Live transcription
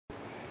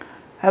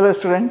Hello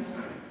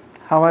students,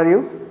 how are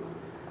you?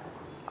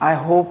 I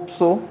hope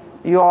so.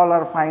 You all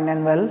are fine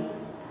and well,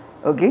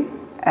 okay,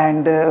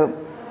 and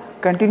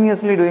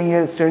continuously doing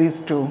your studies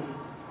too,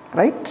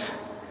 right?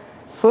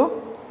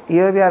 So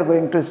here we are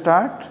going to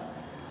start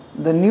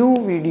the new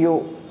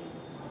video,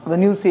 the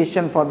new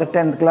session for the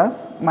 10th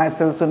class.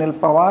 Myself Sunil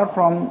Pawar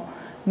from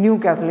New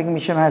Catholic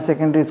Mission High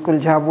Secondary School,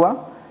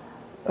 Jhabua,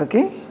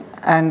 okay,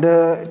 and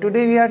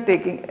today we are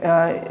taking,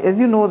 as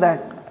you know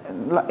that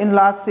in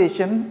last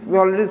session we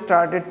already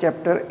started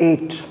chapter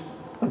 8,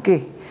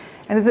 okay,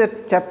 and it's a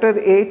chapter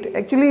 8.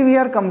 Actually we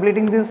are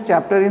completing this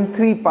chapter in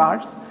 3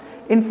 parts.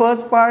 In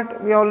first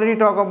part we already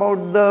talk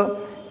about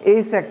the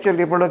asexual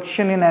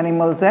reproduction in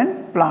animals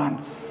and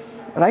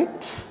plants,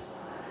 right?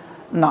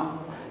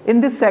 Now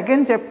in this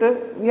second chapter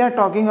we are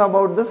talking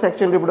about the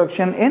sexual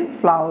reproduction in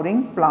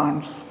flowering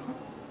plants.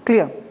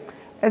 Clear?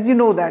 As you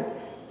know that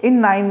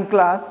in 9th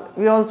class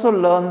we also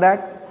learned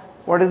that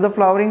what is the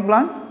flowering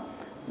plants?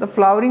 The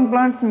flowering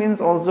plants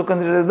means also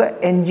considered the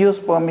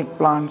angiospermic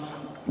plants,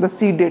 the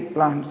seeded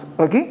plants,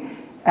 okay,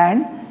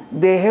 and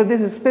they have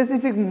this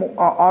specific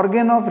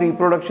organ of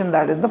reproduction,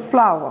 that is the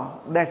flower.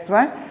 That's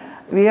why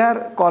we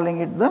are calling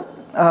it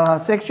the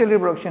sexual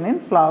reproduction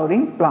in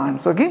flowering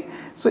plants, okay.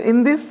 So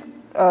in this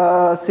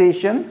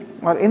session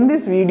or in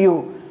this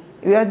video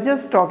we are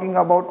just talking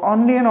about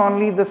only and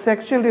only the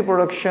sexual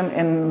reproduction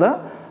in the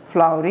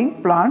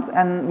flowering plants,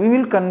 and we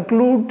will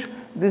conclude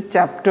this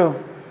chapter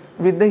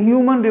with the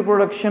human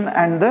reproduction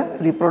and the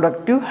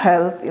reproductive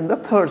health in the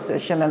third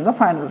session and the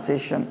final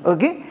session,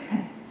 okay.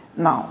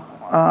 Now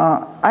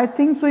I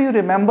think so you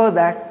remember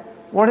that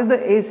what is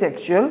the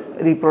asexual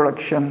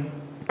reproduction.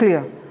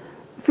 Clear?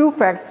 Few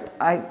facts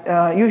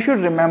you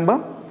should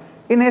remember.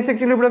 In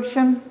asexual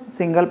reproduction,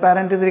 single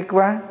parent is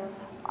required,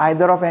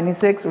 either of any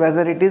sex,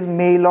 whether it is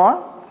male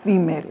or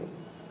female,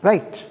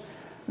 right?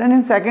 Then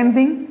in second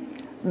thing,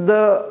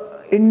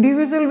 the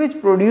individual which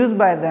produced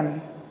by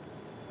them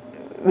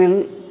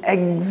will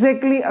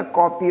exactly a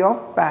copy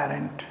of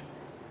parent.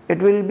 It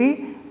will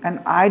be an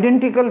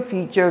identical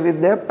feature with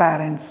their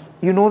parents.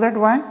 You know that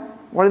why?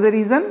 What is the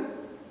reason?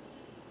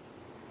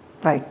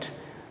 Right.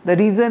 The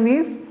reason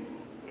is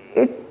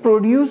it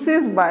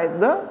produces by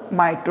the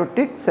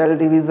mitotic cell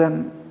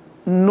division.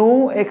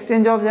 No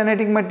exchange of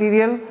genetic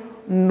material,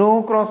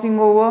 no crossing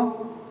over,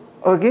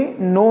 okay,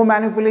 no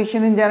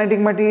manipulation in genetic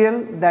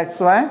material. That's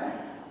why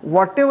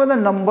whatever the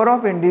number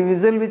of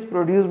individual which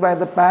produced by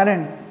the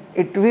parent,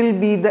 it will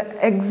be the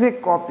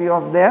exact copy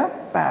of their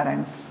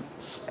parents,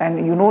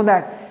 and you know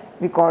that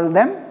we call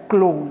them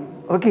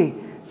clone, okay.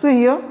 So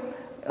here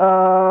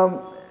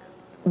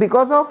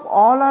because of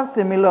all are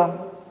similar,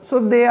 so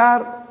they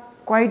are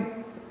quite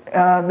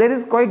there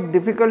is quite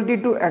difficulty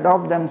to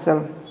adopt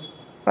themselves,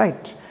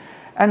 right,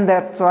 and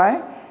that's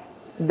why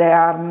they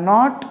are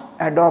not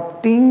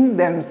adopting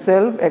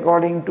themselves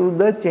according to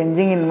the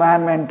changing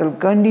environmental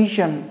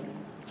condition.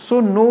 So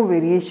no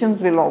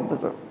variations will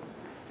observe.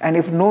 And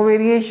if no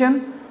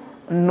variation,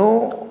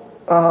 no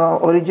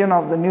origin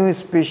of the new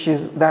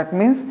species, that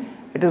means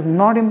it is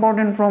not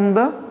important from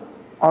the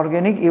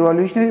organic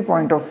evolutionary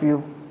point of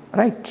view,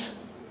 right?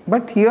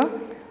 But here,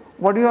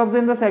 what do you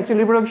observe in the sexual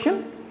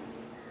reproduction?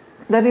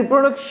 The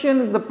reproduction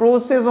is the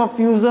process of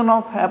fusion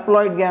of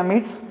haploid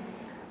gametes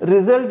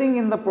resulting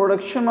in the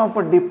production of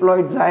a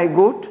diploid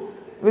zygote,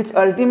 which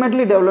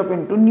ultimately develop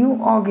into new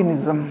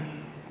organism,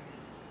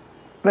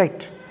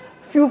 right?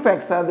 Few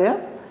facts are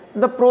there.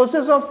 The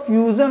process of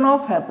fusion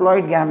of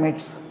haploid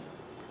gametes.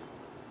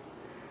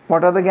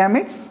 What are the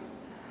gametes?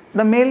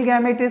 The male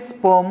gamete is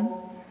sperm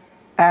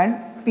and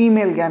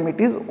female gamete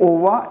is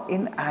ova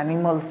in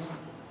animals,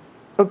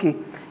 okay,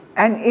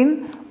 and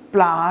in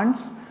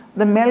plants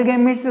the male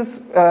gamete is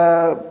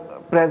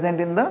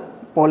present in the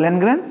pollen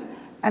grains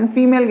and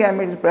female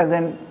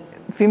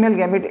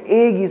gamete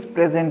egg is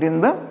present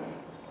in the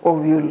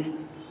ovule,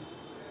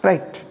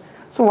 right.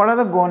 So what are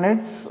the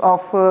gonads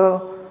of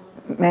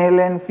male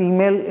and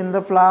female in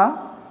the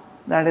flower?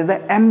 That is,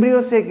 the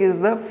embryo sac is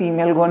the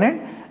female gonad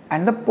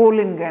and the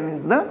pollen grain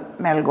is the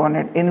male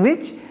gonad, in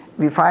which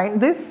we find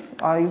this,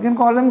 or you can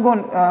call them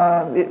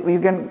you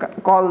can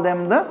call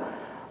them the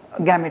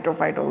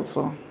gametophyte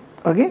also,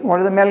 okay.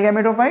 What is the male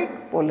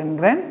gametophyte? Pollen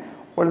grain.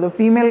 What is the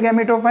female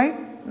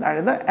gametophyte? That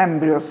is the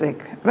embryo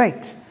sac,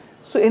 right.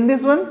 So in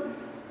this one,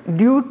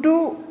 due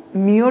to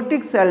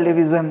meiotic cell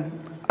division,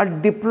 a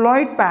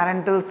diploid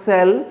parental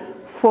cell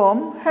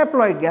form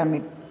haploid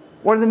gamete.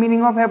 What is the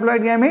meaning of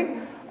haploid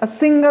gamete? A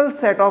single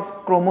set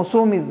of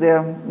chromosome is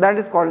there, that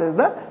is called as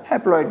the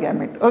haploid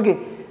gamete, okay,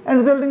 and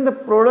resulting in the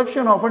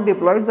production of a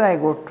diploid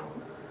zygote.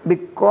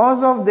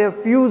 Because of their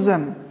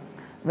fusion,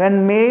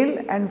 when male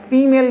and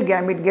female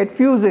gamete get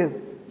fuses,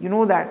 you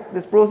know that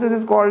this process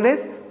is called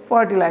as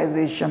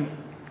fertilization,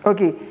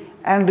 okay,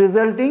 and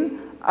resulting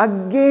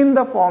again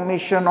the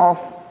formation of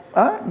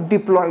a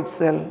diploid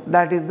cell,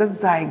 that is the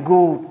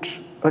zygote,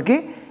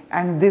 okay,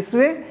 and this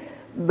way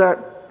the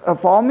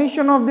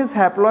formation of this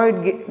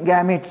haploid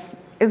gametes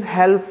is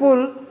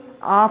helpful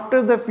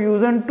after the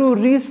fusion to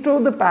restore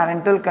the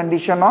parental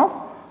condition of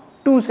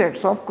two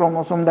sets of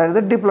chromosome, that is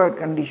the diploid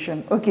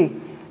condition, okay,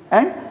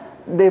 and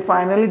they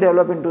finally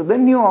develop into the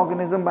new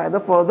organism by the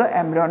further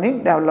embryonic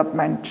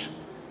development,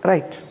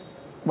 right.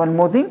 One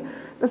more thing,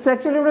 the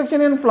sexual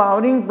reproduction in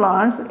flowering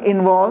plants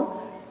involve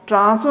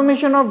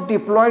transformation of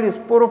diploid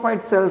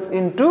sporophyte cells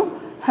into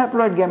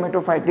haploid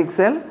gametophytic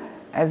cell.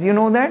 As you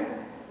know that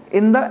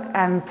in the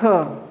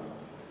anther,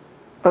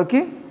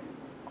 okay,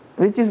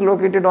 which is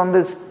located on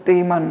the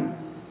stamen,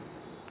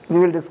 we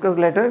will discuss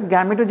later,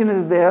 gametogen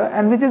is there,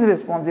 and which is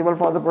responsible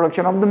for the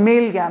production of the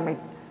male gamete,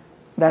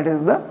 that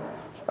is the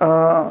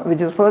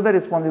which is further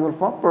responsible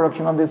for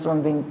production of this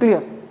one thing,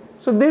 clear.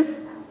 So this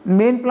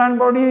main plant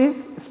body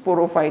is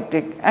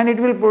sporophytic and it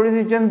will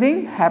produce each one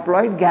thing,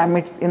 haploid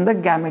gametes in the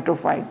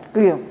gametophyte,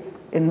 clear,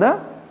 in the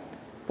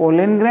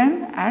pollen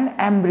gland and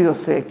embryo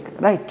sac,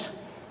 right.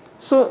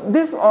 So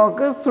this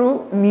occurs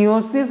through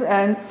meiosis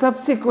and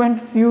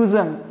subsequent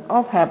fusion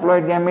of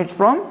haploid gametes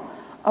from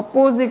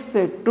opposite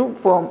set to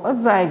form a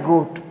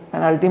zygote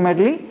and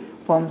ultimately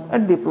forms a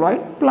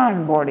diploid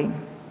plant body,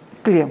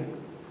 clear.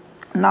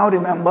 Now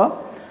remember,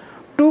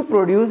 to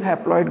produce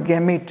haploid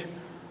gamete,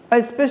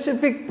 a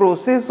specific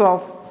process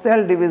of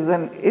cell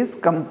division is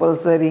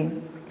compulsory,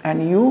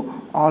 and you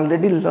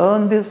already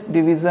learned this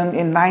division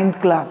in 9th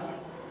class.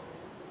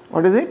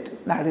 What is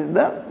it? That is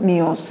the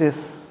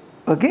meiosis,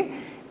 okay.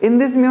 In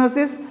this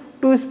meiosis,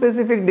 two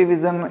specific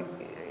divisions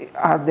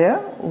are there.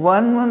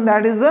 One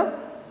that is the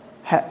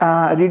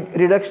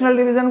reductional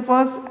division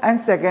first,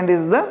 and second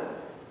is the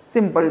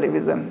simple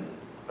division,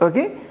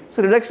 okay.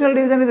 So reductional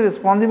division is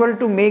responsible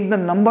to make the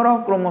number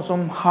of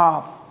chromosome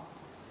half,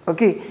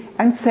 okay,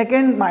 and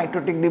second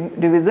mitotic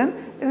division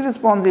is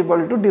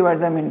responsible to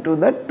divide them into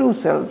the two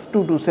cells,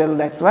 two cells,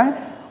 that's why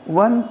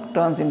one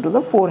turns into the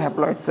 4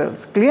 haploid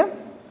cells, clear.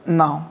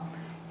 Now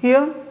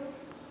here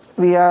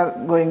we are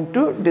going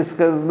to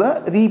discuss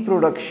the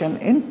reproduction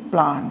in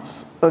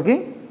plants,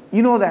 okay.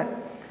 You know that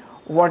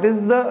what is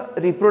the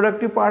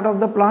reproductive part of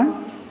the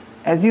plant?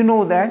 As you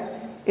know that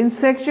in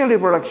sexual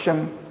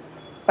reproduction,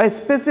 a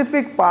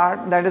specific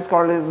part that is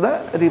called as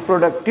the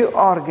reproductive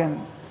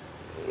organ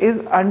is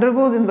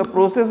undergoes in the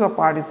process of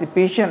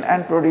participation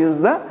and produce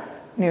the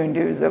new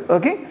individual,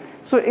 okay.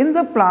 So in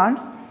the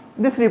plants,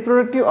 this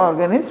reproductive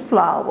organ is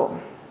flower.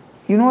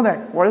 You know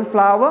that. What is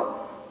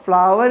flower?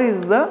 Flower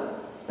is the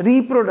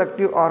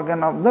reproductive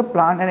organ of the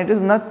plant and it is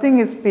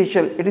nothing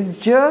special. It is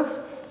just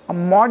a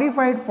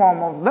modified form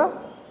of the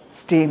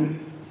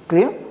stem,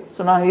 clear.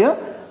 So now here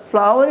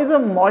flower is a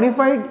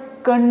modified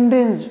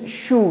condensed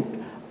shoot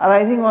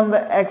arising on the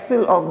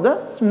axil of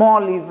the small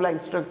leaf like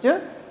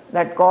structure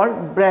that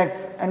called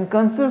bracts and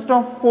consists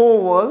of 4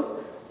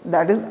 whorls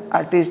that is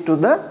attached to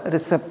the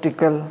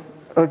receptacle,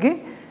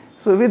 okay.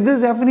 So with this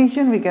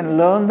definition we can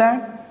learn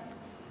that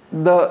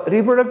the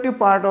reproductive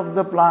part of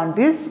the plant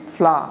is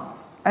flower,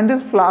 and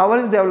this flower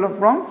is developed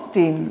from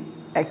stem.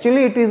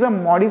 Actually it is a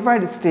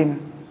modified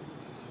stem,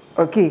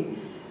 okay.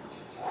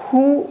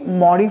 Who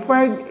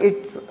modified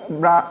its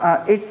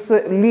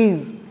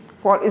leaves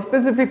for a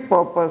specific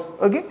purpose,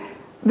 okay.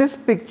 This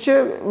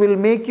picture will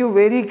make you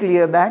very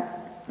clear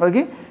that,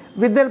 okay,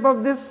 with the help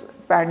of this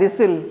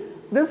pedicel,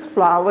 this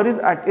flower is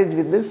attached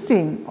with the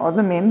stem or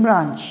the main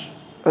branch,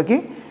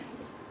 okay.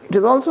 It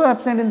is also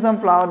absent in some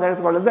flower, that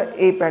is called as the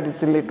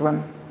apedicellate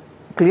one,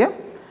 clear.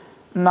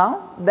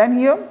 Now then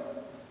here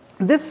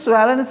this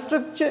swollen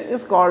structure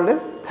is called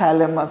as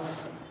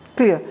thalamus,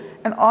 clear,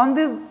 and on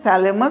this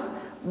thalamus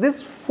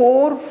these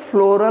 4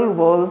 floral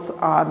whorls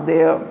are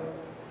there,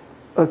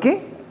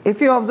 okay. If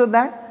you observe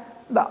that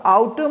the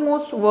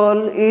outermost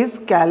whorl is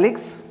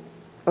calyx,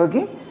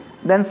 okay,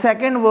 then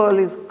second whorl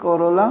is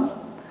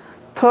corolla,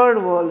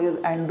 third whorl is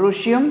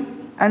androecium,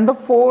 and the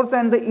fourth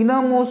and the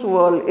innermost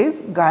whorl is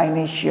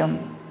gynoecium,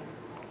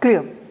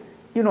 clear.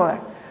 You know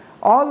that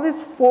all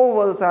these 4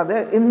 whorls are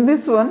there. In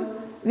this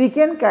one we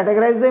can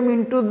categorize them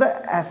into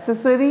the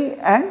accessory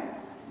and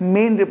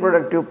main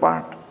reproductive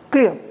part,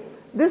 clear.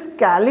 This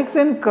calyx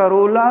and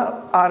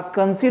corolla are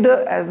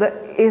considered as the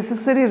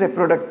accessory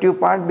reproductive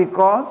part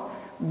because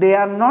they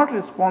are not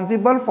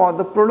responsible for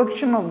the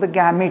production of the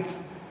gametes,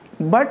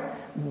 but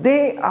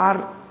they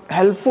are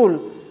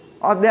helpful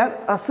or they are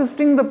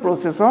assisting the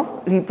process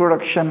of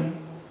reproduction,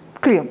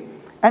 clear.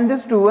 And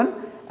these two one,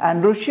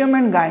 androecium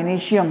and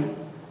gynoecium,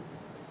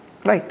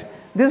 right,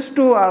 these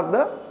two are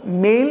the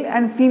male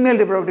and female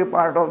reproductive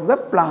part of the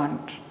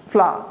plant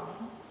flower,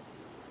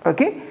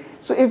 okay.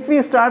 So if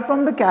we start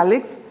from the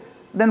calyx,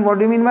 then what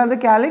do you mean by the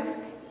calyx?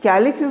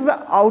 Calyx is the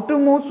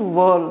outermost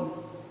whorl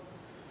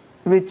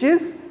which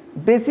is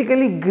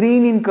basically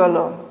green in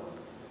color.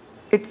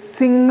 Its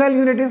single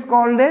unit is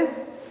called as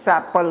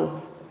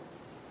sepal,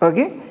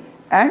 okay,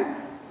 and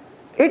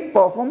it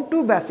performs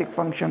 2 basic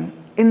functions.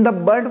 In the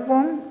bud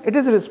form, it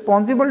is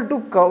responsible to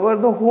cover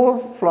the whole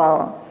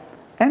flower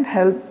and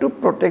help to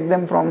protect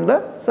them from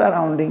the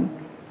surrounding.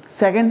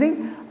 Second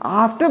thing,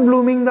 after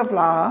blooming the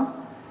flower,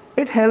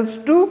 it helps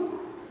to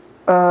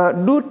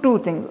do 2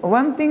 things.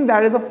 One thing,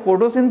 that is the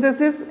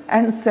photosynthesis,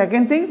 and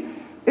second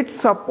thing, it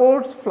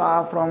supports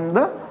flower from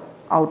the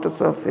outer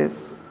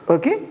surface,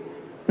 okay.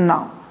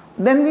 Now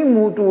Then we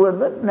move toward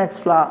the next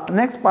flower,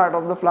 next part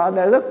of the flower,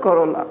 that is the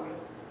corolla.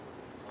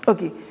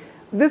 Okay,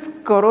 this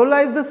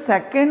corolla is the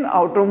second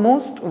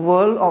outermost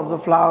whorl of the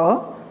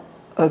flower.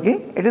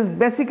 Okay, it is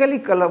basically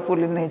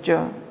colorful in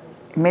nature,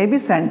 may be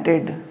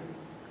scented,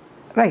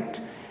 right,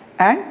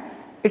 and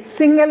its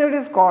single unit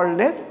is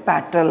called as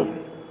petal,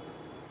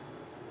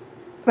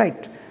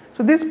 right.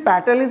 So this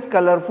petal is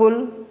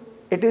colorful,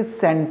 it is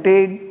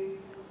scented,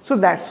 so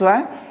that's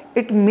why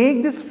it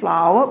makes this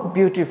flower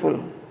beautiful,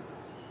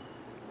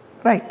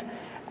 right.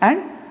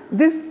 And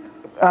this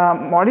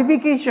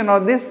modification or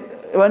this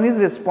one is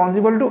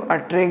responsible to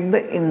attract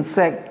the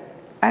insect,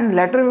 and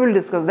later we will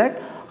discuss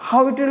that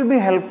how it will be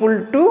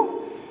helpful to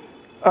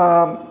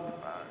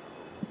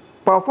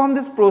perform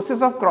this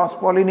process of cross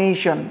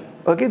pollination.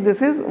 Okay,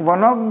 this is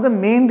one of the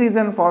main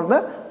reason for the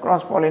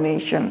cross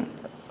pollination.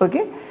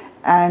 Okay,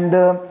 and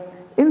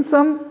in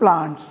some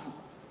plants,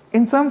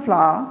 in some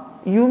flower,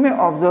 you may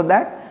observe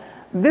that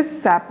these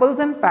sepals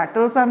and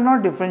petals are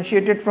not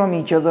differentiated from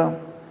each other.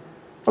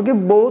 Okay,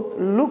 both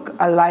look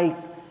alike.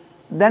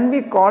 Then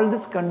we call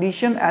this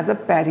condition as a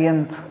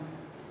perianth.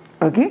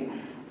 Okay,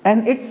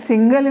 and its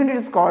single unit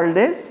is called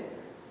as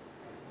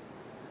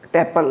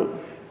tepal.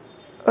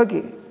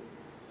 Okay,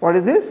 what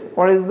is this?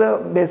 What is the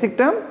basic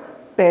term?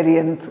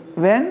 Perianth.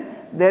 When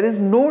there is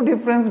no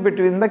difference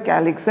between the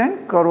calyx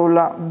and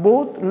corolla,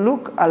 both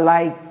look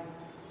alike.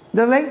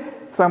 Just like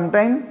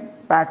sometimes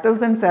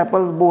petals and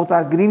sepals both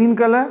are green in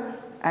color,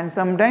 and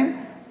sometimes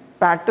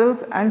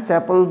petals and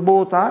sepals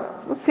both are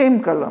the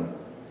same color.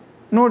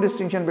 No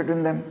distinction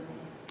between them.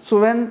 So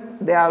when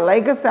they are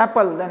like a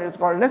sepal, then it is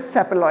called as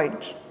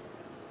sepaloid,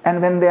 and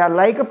when they are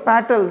like a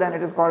petal, then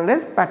it is called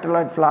as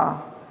petaloid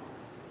flower.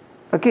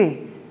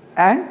 Okay,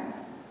 and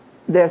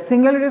their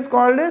single unit is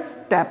called as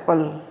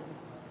tepal.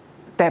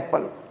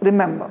 Tepal.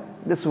 Remember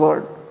this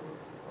word.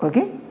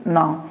 Okay.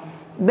 Now,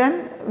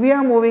 then we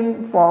are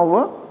moving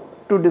forward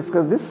to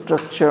discuss this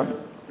structure.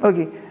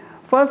 Okay.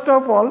 First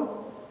of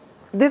all,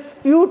 these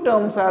few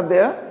terms are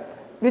there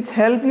which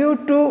help you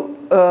to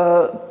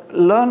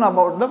learn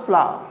about the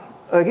flower.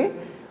 Okay.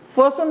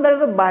 First one, that is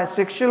the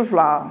bisexual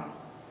flower.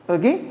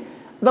 Okay.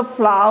 The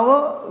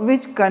flower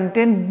which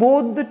contain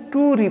both the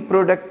two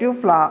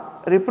reproductive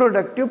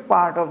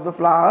part of the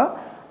flower,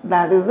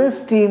 that is the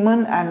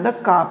stamen and the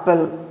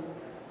carpel.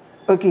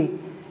 Okay.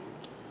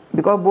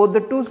 Because both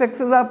the two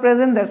sexes are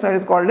present, that's why it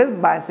is called as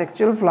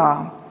bisexual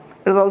flower.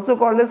 It is also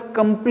called as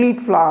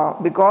complete flower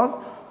because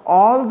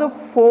all the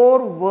four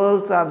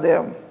whorls are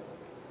there.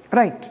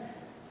 Right.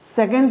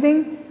 Second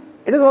thing,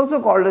 it is also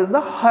called as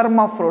the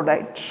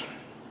hermaphrodite.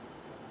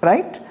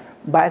 Right.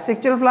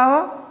 Bisexual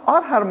flower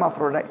or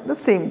hermaphrodite, the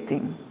same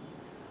thing.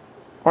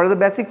 What is the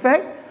basic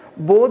fact?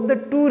 Both the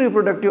two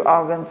reproductive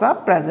organs are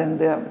present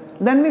there.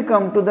 Then we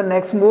come to the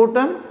next more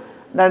term,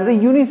 that is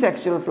the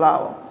unisexual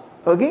flower.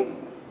 Okay,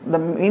 the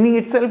meaning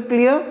itself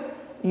clear.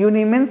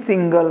 Uni means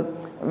single.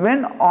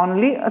 When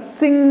only a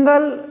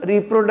single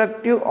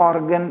reproductive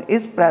organ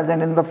is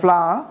present in the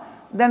flower,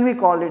 then we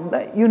call it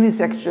the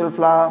unisexual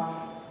flower.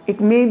 It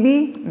may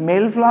be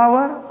male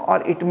flower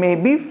or it may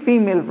be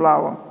female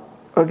flower.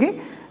 Okay,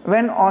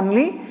 when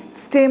only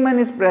stamen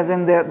is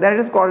present there, that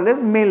is called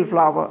as male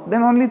flower.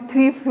 Then only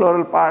three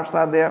floral parts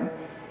are there: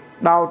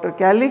 the outer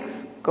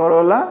calyx,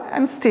 corolla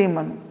and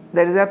stamen.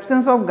 There is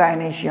absence of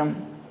gynoecium,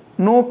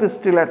 no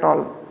pistil at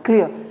all.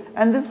 Clear?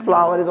 And this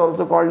flower is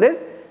also called as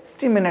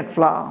staminate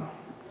flower.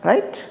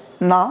 Right?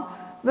 Now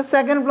the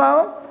second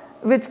flower,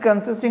 which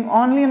consisting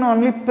only and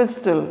only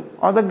pistil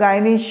or the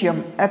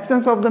gynoecium,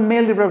 absence of the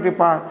male reproductive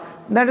part,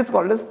 that is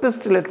called as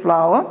pistillate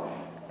flower,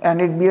 and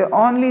it be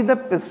only the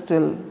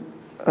pistil.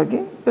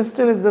 Okay,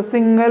 pistil is the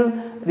single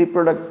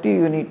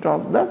reproductive unit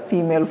of the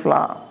female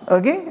flower.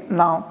 Okay,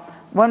 now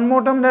one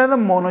more term, there is the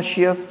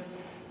monoecious.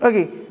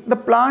 Okay, the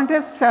plant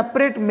has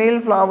separate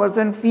male flowers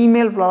and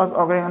female flowers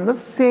occurring on the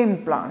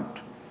same plant.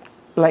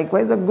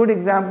 Likewise, a good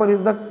example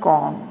is the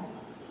corn.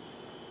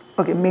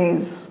 Okay,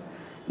 maize.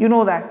 You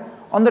know that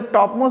on the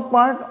topmost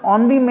part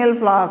only male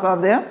flowers are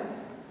there.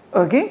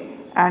 Okay,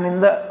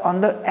 and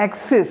on the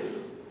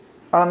axis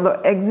or on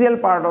the axial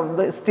part of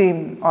the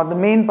stem or the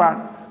main part,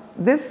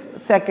 this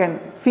second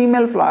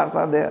female flowers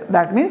are there.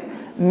 That means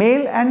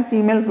male and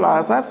female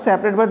flowers are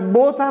separate, but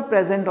both are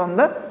present on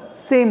the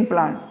same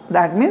plant.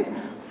 That means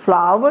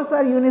flowers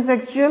are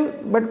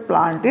unisexual but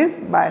plant is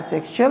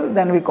bisexual,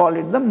 then we call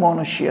it the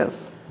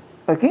monoecious.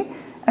 Okay,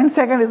 and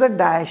second is the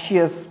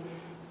dioecious.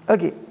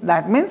 Okay,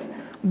 that means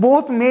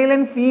both male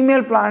and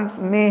female plants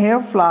may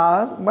have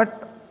flowers,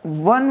 but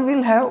one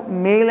will have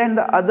male and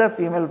the other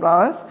female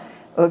flowers.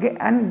 Okay,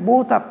 and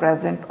both are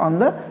present on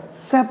the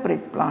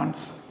separate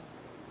plants.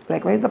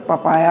 Likewise, the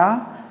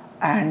papaya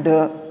and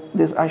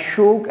this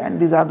ashok, and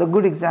these are the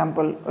good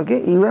example.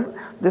 Okay, even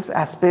this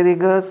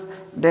asparagus,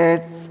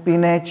 dates,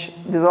 spinach,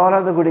 these all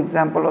are the good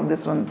example of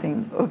this one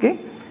thing. Okay,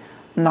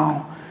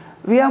 now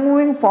we are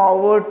moving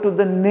forward to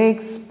the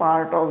next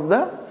part of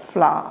the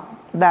flower,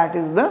 that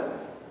is the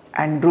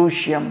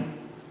androecium.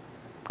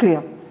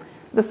 Clear?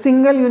 The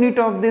single unit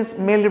of this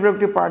male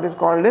reproductive part is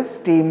called as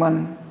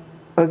stamen.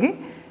 Okay,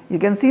 you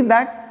can see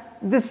that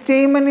the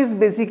stamen is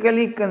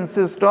basically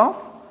consist of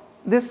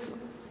this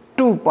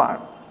two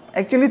part,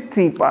 actually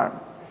three part.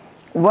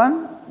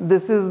 One,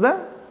 this is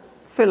the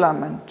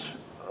filament,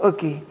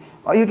 okay,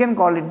 or you can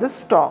call it the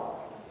stalk.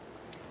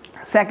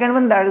 Second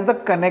one, that is the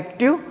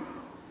connective,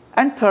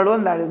 and third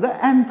one, that is the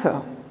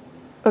anther.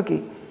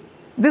 Okay,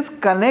 this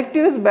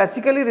connective is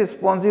basically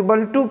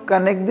responsible to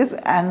connect this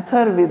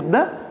anther with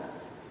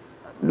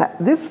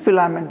this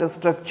filamentous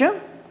structure.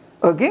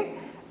 Okay,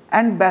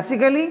 and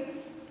basically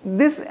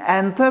these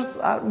anthers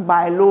are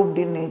bilobed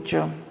in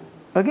nature.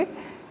 Okay,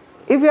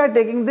 if we are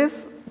taking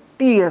this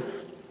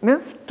TS,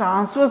 means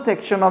transverse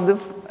section of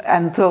this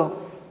anther,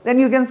 then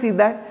you can see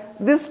that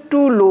these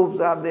two lobes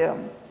are there,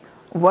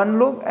 one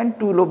lobe and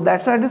two lobe,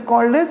 that's why it is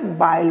called as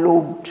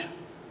bilobed.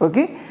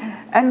 Okay,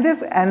 and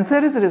this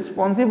anther is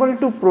responsible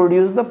to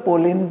produce the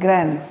pollen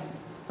grains,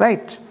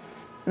 right?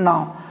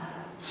 Now,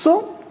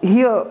 so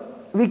here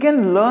we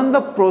can learn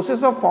the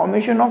process of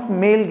formation of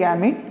male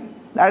gamete,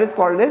 that is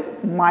called as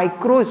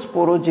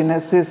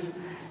microsporogenesis,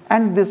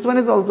 and this one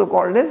is also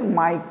called as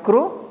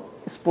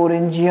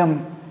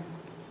microsporangium.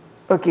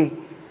 Okay,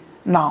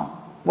 now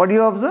what do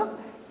you observe?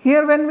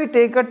 Here when we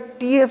take a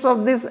TS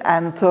of this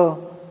anther,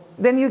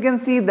 then you can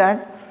see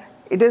that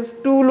it has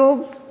two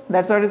lobes,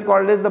 that's why it is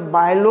called as the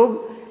bilobe,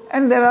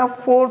 and there are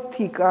four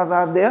thecas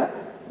are there,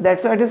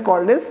 that's why it is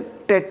called as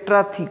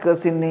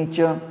tetrathecus in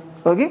nature.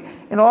 Okay,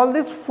 in all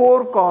these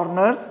four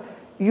corners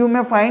you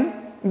may find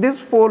this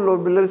four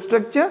lobular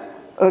structure.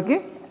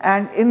 Okay,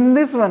 and in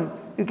this one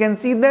you can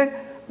see that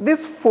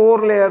these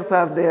four layers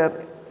are there,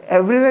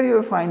 everywhere you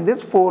will find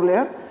this four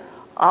layer.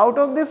 Out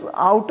of this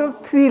outer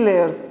three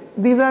layers,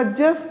 these are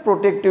just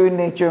protective in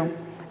nature,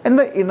 and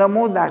the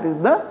innermost, that is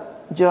the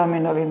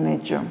germinal in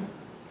nature.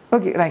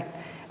 Okay, right,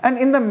 and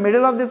in the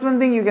middle of this one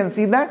thing you can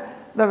see that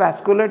the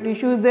vascular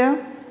tissue is there,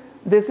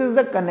 this is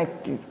the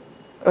connective.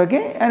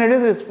 Okay, and it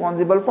is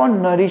responsible for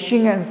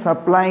nourishing and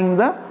supplying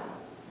the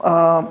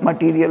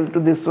material to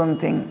this one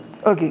thing.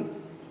 Okay,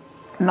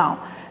 now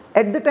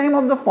at the time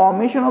of the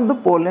formation of the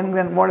pollen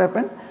grain, what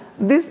happened?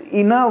 This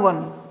inner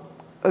one,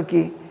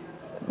 okay,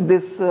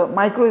 this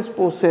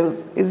microspore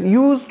cells is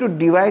used to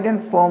divide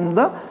and form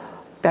the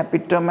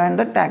tapetum and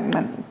the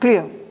tegmen,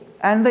 clear?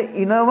 And the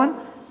inner one,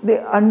 they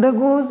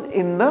undergoes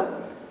in the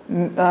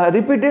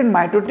repeated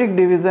mitotic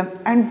division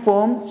and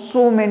form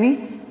so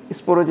many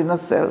sporogenous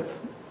cells.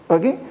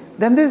 Okay,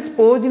 then this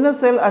sporogenous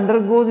cell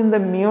undergoes in the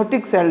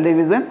meiotic cell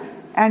division,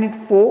 and it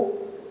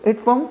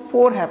forms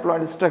four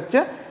haploid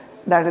structure,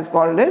 that is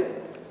called as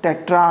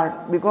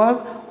tetrad, because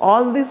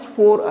all these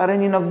four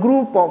arranged in a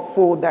group of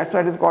four, that's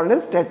why it is called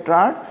as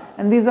tetrad,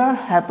 and these are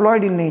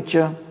haploid in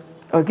nature.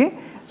 Okay,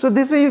 so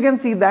this way you can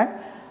see that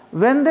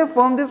when they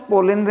form this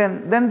pollen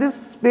grain, then this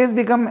space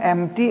become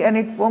empty and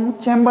it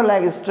forms chamber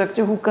like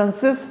structure who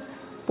consists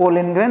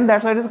pollen grain,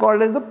 that's why it is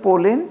called as the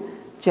pollen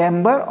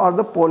chamber or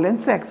the pollen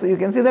sac. So you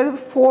can see there is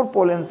four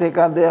pollen sac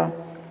are there.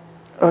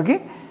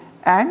 Okay,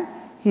 and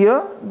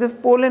here this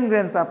pollen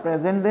grains are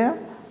present there.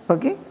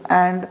 Okay,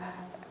 and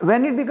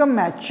when it become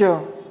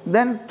mature,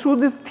 then through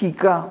this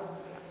theca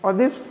or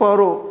this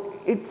furrow,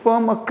 it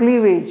form a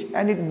cleavage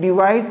and it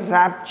divides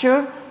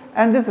rupture,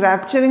 and this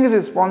rupturing is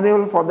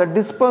responsible for the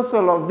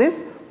dispersal of this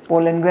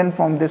pollen grain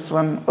from this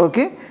one.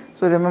 Okay,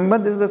 so remember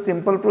this is the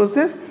simple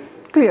process,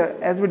 clear,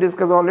 as we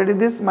discussed already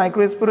this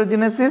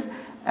microsporogenesis.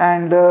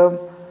 And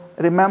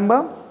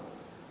remember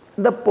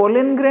the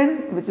pollen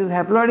grain, which is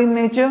haploid in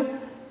nature,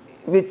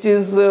 which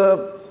is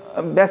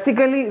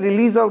basically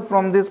released out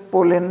from this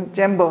pollen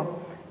chamber,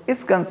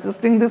 is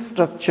consisting this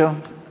structure.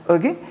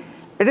 Okay,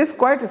 it is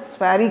quite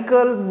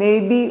spherical,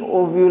 maybe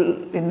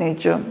oval in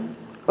nature.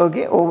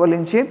 Okay, oval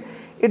in shape.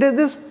 It is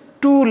this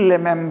two layer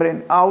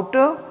membrane,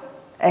 outer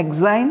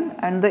exine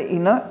and the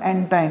inner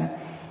antine.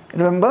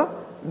 Remember,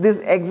 this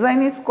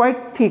exine is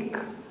quite thick,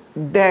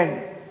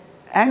 dead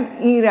and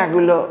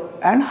irregular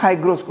and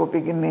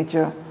hygroscopic in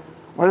nature.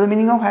 What is the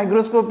meaning of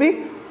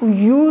hygroscopic? Who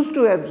used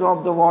to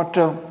absorb the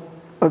water.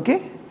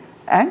 Okay,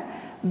 and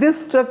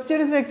this structure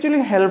is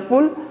actually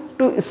helpful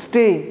to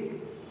stay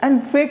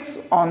and fix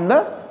on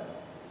the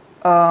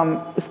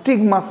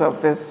stigma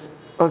surface.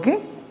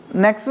 Okay,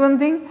 next one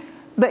thing,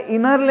 the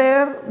inner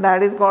layer,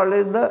 that is called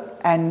as the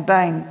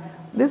antine.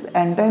 This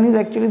antine is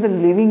actually the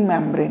living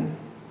membrane,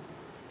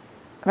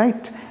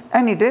 right,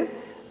 and it is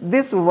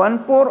this one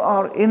pore,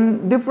 or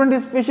in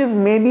different species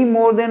maybe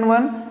more than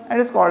one, and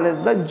it is called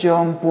as the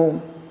germ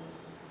pore.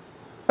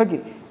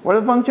 Okay, what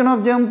is the function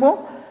of germ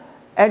pore?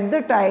 At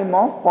the time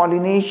of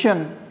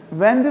pollination,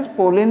 when this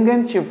pollen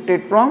grain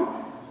shifted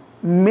from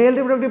male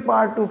reproductive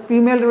part to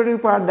female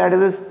reproductive part, that is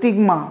the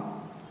stigma.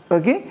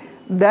 Okay,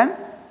 then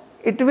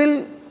it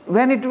will,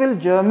 when it will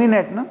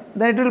germinate, no,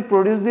 then it will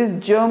produce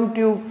this germ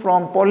tube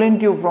from pollen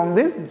tube from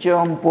this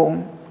germ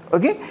pore.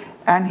 Okay,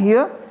 and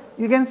here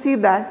you can see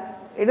that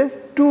it is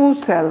two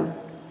cell.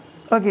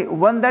 Okay,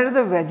 one that is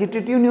the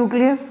vegetative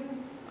nucleus,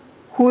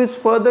 who is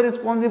further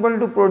responsible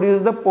to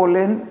produce the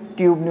pollen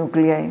tube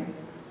nuclei.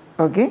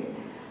 Okay,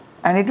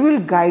 and it will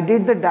guide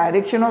the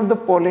direction of the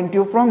pollen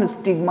tube from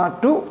stigma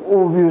to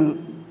ovule.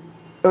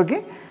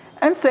 Okay,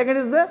 and second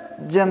is the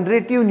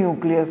generative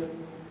nucleus.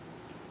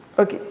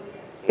 Okay,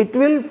 it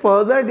will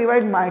further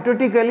divide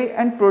mitotically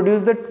and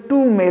produce the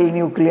two male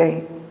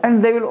nuclei,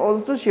 and they will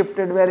also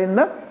shifted where in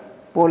the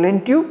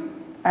pollen tube,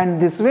 and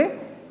this way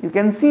you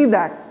can see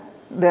that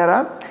there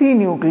are three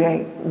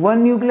nuclei.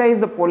 One nuclei is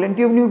the pollen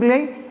tube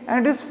nuclei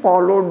and it is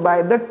followed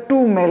by the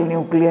two male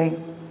nuclei.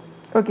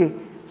 Okay,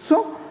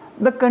 so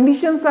the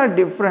conditions are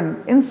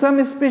different. In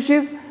some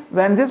species,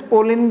 when this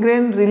pollen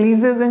grain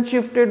releases and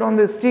shifted on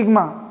the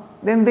stigma,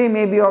 then they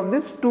may be of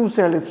this two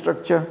cell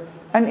structure,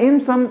 and in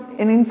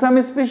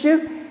some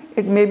species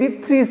it may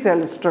be three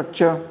cell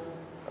structure.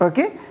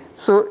 Okay,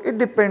 so it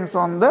depends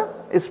on the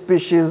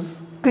species.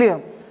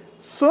 Clear?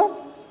 So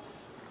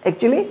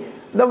actually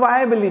the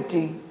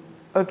viability,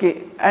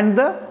 okay, and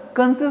the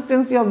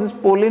consistency of this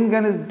pollen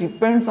grain is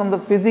depends on the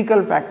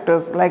physical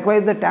factors.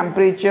 Likewise, the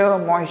temperature,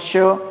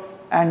 moisture,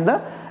 and the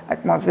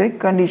atmospheric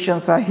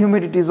conditions are,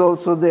 humidity is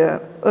also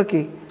there.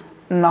 Okay,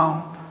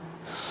 now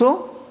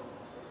so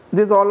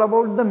this is all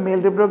about the male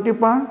reproductive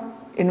part,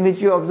 in which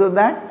you observe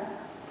that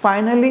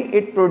finally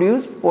it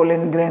produces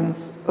pollen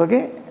grains.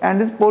 Okay, and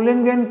this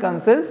pollen grain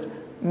consists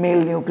male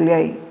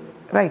nuclei.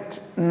 Right,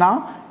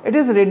 now it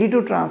is ready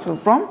to transfer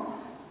from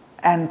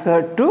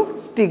anther to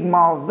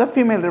stigma of the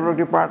female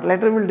reproductive part.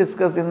 Later we will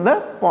discuss in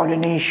the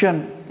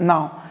pollination.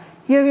 Now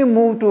here we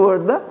move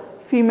toward the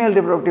female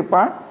reproductive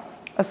part.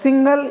 A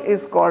single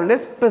is called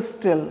as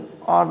pistil,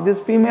 or this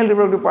female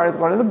reproductive part is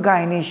called as the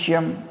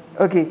gynoecium.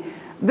 Okay,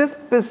 this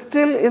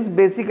pistil is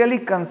basically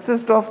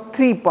consists of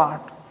three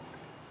parts.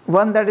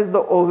 One, that is the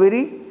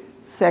ovary,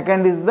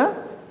 second is the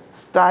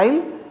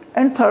style,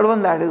 and third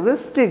one, that is the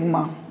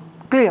stigma.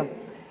 Clear?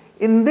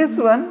 In this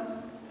one,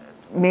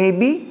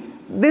 maybe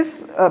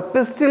this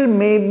pistil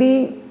may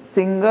be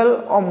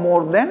single or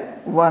more than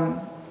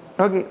one.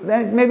 Okay,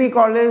 then it may be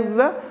called as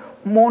the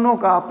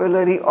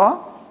monocarpellary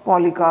or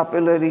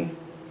polycarpellary,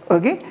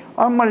 okay,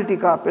 or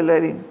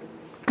multicarpellary.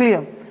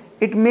 Clear?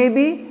 It may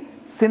be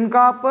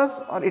syncarpous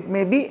or it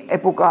may be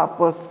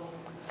apocarpous.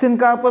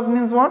 Syncarpous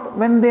means what?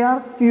 When they are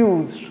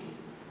fused.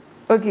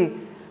 Okay,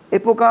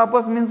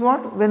 apocarpous means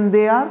what? When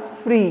they are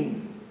free.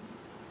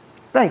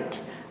 Right.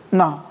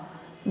 Now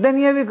then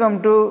here we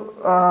come to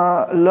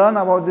learn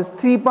about this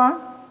three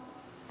part.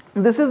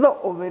 This is the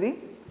ovary.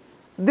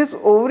 This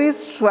ovary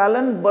is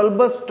swollen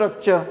bulbous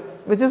structure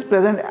which is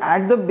present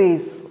at the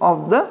base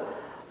of the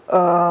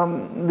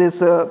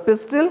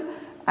pistil,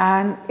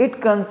 and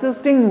it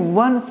consisting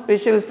one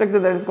special structure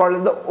that is called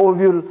as the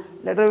ovule.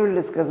 Later we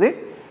will discuss it.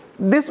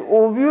 This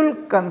ovule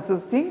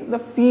consisting the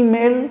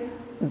female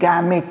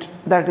gamete,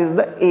 that is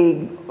the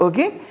egg.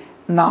 Okay.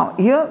 Now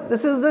here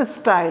this is the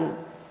style.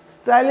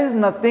 Style is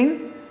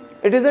nothing.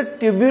 It is a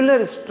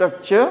tubular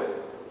structure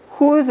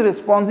who is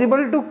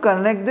responsible to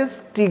connect the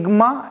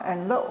stigma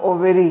and the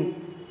ovary.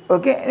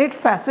 Okay, and it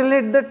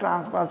facilitates the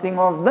transpassing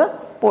of the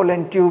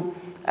pollen tube.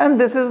 And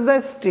this is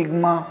the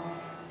stigma.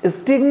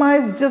 Stigma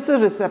is just a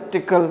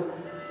receptacle.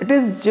 It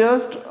is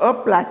just a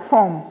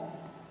platform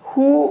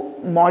who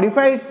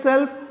modify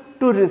itself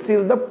to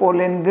receive the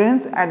pollen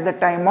grains at the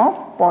time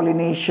of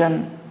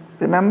pollination.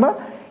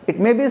 Remember, it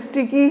may be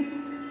sticky,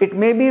 it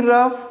may be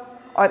rough,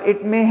 or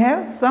it may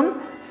have some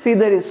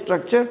feather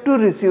structure to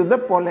receive the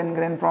pollen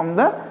grain from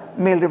the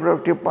male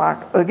reproductive part.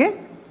 Okay.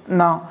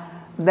 Now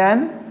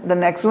then the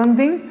next one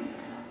thing,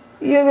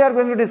 here we are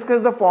going to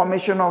discuss the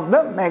formation of the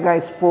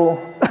megaspore.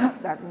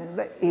 That means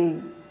the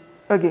egg.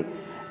 Okay,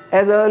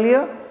 as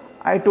earlier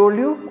I told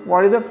you,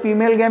 what is the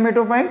female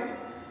gametophyte?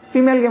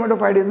 Female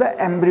gametophyte is the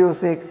embryo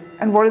sac.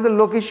 And what is the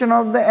location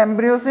of the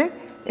embryo sac?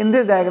 In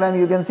this diagram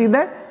you can see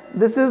that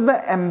this is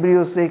the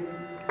embryo sac.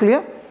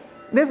 Clear?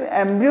 This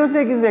embryo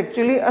sac is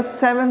actually a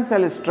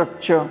 7-cell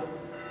structure.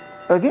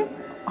 Okay,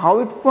 how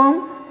it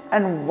formed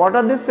and what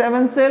are the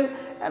 7 cells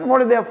and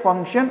what is their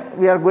function,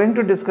 we are going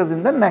to discuss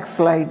in the next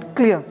slide.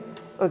 Clear?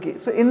 Okay,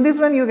 so in this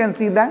one you can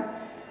see that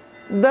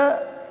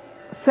the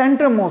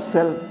centermost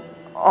cell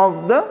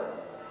of the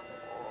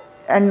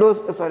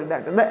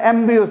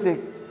embryo sac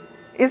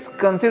is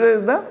considered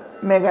as the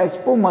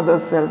megaspore mother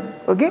cell.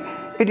 Okay,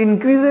 it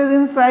increases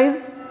in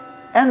size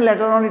and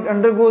later on it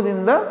undergoes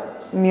in the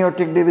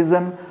meiotic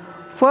division.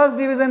 First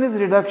division is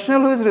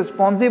reductional, who is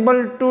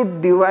responsible to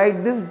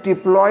divide this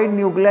diploid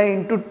nuclei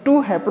into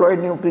two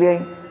haploid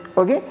nuclei.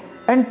 Okay,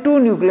 and two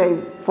nuclei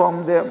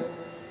form there.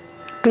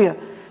 Clear?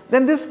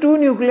 Then this two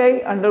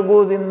nuclei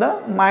undergoes in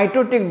the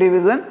mitotic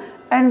division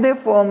and they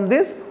form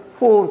this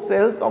 4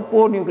 cells or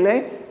 4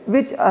 nuclei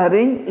which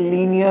arrange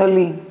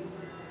linearly.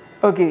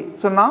 Okay,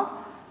 so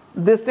now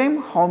this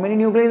time how many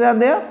nuclei are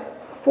there?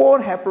 4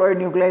 haploid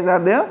nuclei are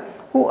there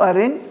who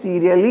arrange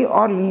serially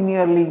or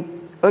linearly.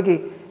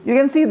 Okay, you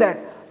can see that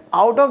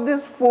out of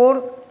this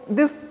 4,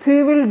 this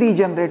 3 will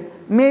degenerate,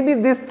 maybe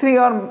this 3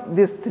 or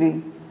this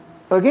 3.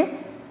 Okay,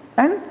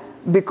 and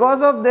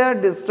because of their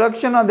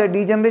destruction or their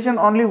degeneration,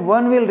 only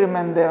 1 will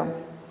remain there.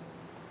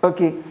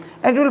 Okay,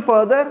 and it will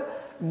further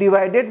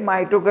divide it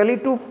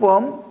mitocally to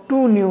form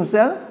 2 new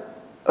cells.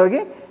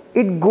 Okay,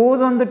 it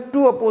goes on the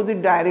 2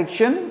 opposite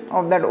direction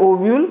of that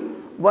ovule.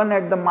 one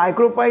at the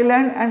micropyle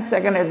end and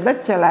second at the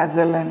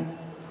chalazal end.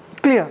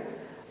 Clear?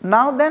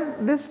 Now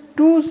then these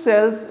two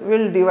cells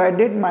will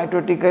divided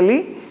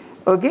mitotically,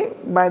 okay,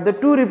 by the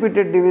two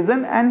repeated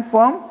division and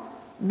form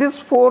this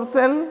 4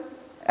 cell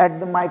at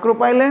the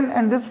micropyle end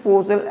and this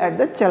 4 cell at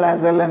the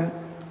chalazal end.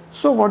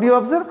 So what you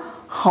observe?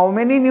 How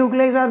many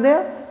nuclei are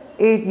there?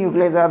 8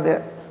 nuclei are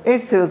there.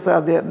 8 cells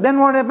are there. Then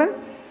what happened?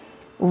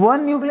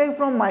 One nuclei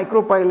from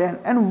micropyle end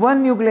and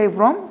one nuclei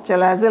from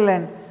chalazal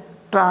end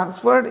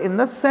transferred in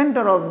the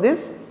center of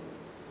this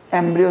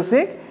embryo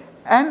sac,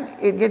 and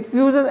it gets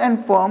fuses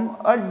and form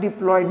a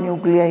diploid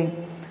nuclei.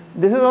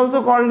 This is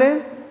also called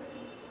as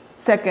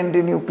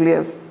secondary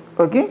nucleus.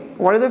 Okay,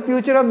 what is the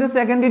future of this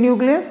secondary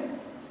nucleus?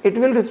 It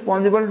will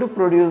responsible to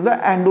produce the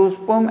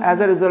endosperm as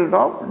a result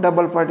of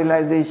double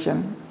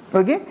fertilization.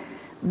 Okay,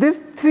 this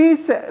 3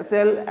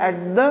 cell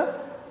at the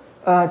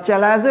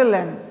chalazal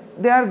end,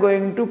 they are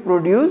going to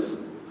produce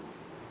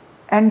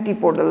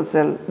antipodal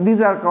cell.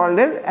 These are called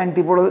as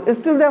antipodal.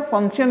 Still their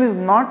function is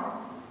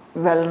not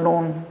well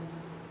known.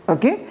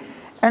 Okay,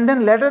 and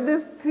then later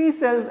these 3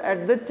 cells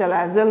at the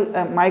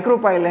chalazal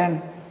micropyle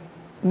end,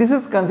 this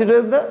is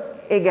considered the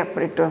egg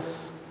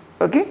apparatus.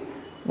 Okay,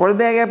 what is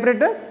the egg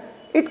apparatus?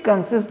 It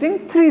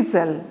consisting 3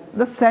 cells.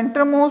 The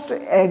centermost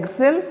egg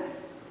cell,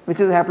 which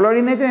is haploid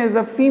in nature, is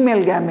the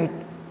female gamete,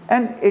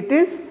 and it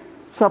is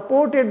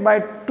supported by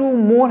 2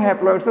 more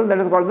haploid cells, that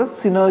is called the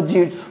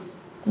synergids,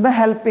 the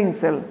helping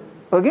cell.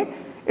 Okay,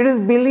 it is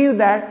believed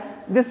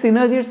that the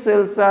synergid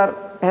cells are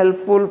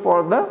helpful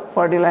for the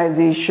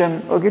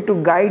fertilization, okay,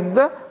 to guide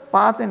the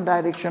path and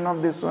direction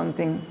of this one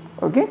thing.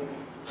 Okay,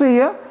 so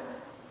here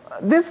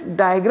this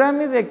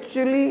diagram is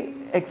actually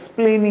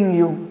explaining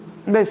you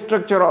the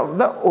structure of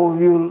the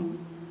ovule.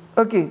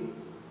 Okay,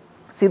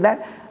 see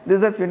that this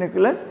is the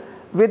funiculus.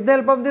 With the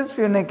help of this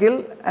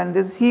funicle and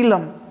this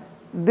hilum,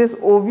 this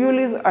ovule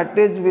is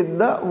attached with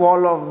the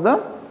wall of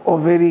the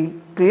ovary.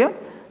 Clear?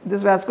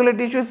 This vascular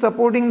tissue is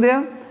supporting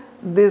there.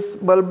 This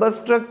bulbous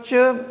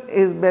structure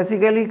is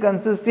basically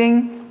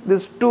consisting,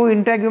 these 2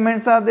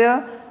 integuments are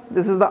there.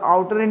 This is the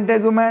outer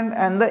integument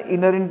and the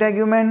inner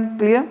integument.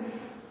 Clear?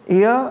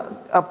 Here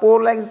a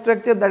pore like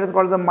structure, that is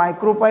called the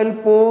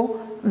micropyle pore.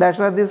 That's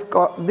why this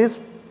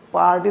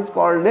part is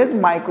called as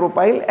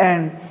micropyle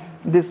end.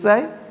 This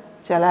side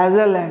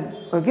chalazal end.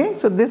 Okay,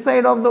 so this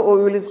side of the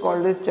ovule is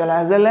called as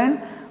chalazal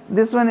end.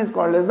 This one is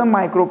called as the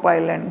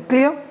micropyle end.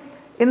 Clear?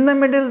 In the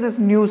middle this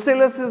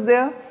nucellus is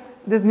there.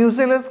 This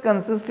nucellus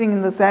consisting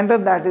in the center,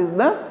 that is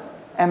the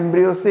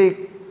embryo sac,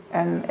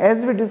 and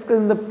as we discussed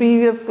in the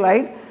previous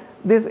slide,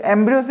 this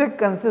embryo sac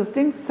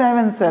consisting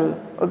 7 cells.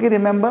 Okay,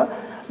 remember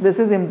this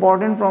is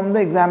important from the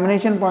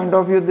examination point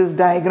of view, this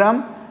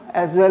diagram,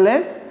 as well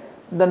as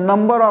the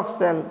number of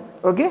cells.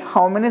 Okay,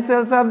 how many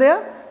cells are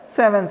there?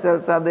 7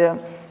 cells are there.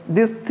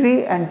 These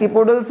 3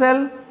 antipodal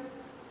cell,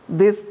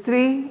 these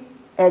 3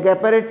 egg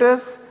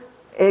apparatus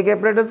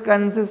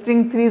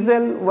consisting 3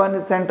 cells, one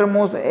is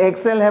centermost egg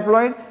cell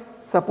haploid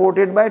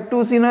supported by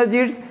 2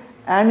 synergids,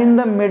 and in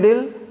the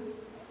middle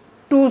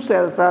 2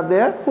 cells are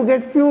there who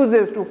get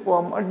fuses to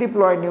form a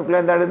diploid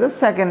nucleus, that is the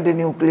secondary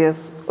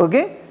nucleus.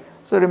 Okay,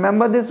 so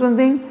remember this one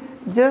thing,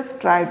 just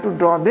try to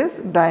draw this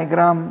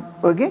diagram.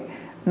 Okay,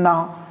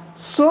 now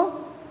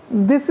so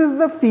this is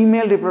the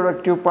female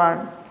reproductive part,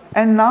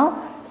 and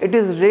now it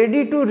is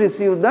ready to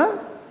receive the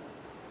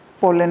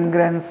pollen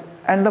grains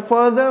and the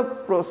further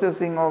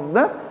processing of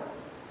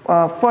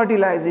the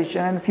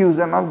fertilization and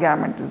fusion of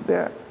gametes is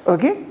there.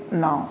 Okay,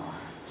 now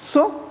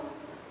so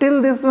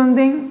till this one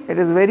thing it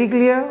is very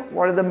clear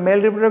what is the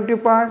male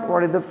reproductive part,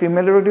 what is the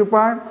female reproductive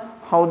part,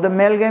 how the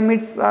male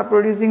gametes are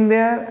producing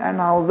there, and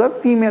how the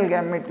female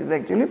gamete is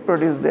actually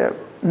produced there.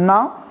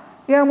 Now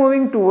we are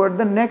moving toward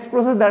the next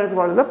process, that is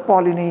called the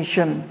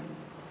pollination.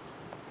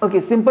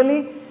 Okay,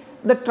 simply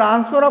the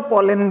transfer of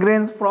pollen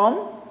grains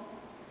from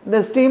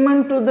the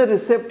stamen to the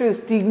receptive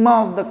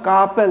stigma of the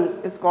carpel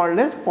is called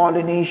as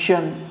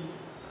pollination.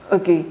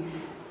 Okay,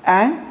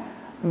 and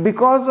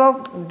because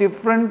of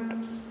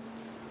different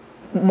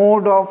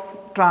mode of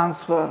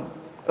transfer,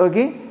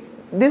 okay,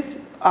 these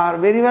are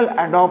very well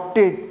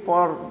adopted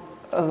for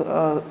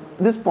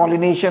this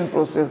pollination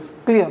process.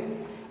 Clear?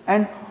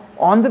 And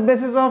on the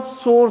basis of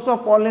source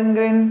of pollen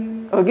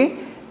grain, okay,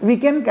 we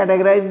can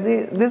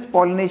categorize this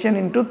pollination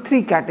into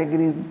 3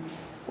 categories.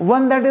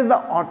 One, that is the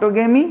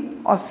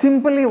autogamy, or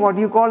simply what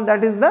you call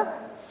that is the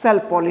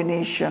self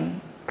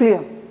pollination.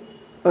 Clear?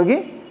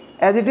 Okay,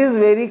 as it is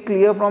very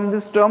clear from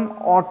this term,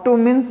 auto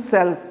means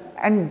self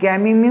and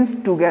gamy means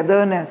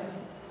togetherness.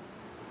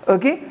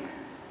 Okay,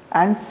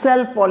 and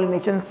self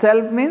pollination,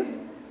 self means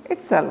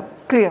itself.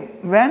 Clear?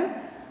 When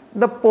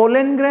the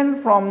pollen grain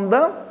from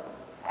the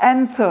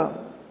anther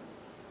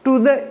to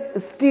the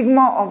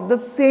stigma of the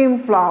same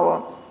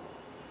flower.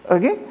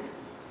 Okay,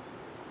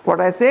 what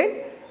I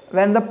said,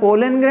 when the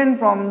pollen grain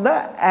from the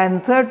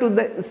anther to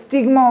the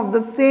stigma of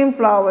the same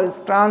flower is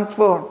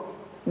transferred,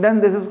 then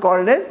this is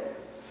called as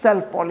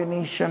self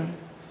pollination.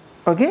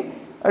 Okay,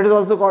 it is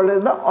also called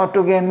as the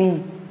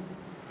autogamy.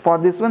 For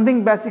this one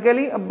thing,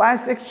 basically a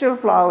bisexual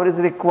flower is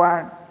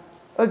required.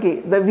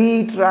 Okay, the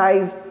wheat,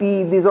 rice,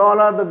 pea, these all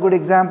are the good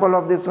example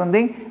of this one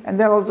thing, and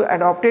they are also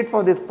adopted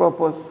for this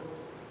purpose.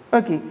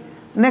 Okay,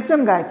 next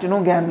one,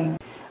 gynotomy.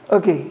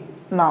 Okay,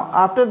 now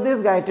after this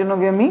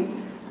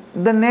gynotomy,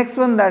 the next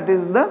one, that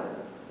is the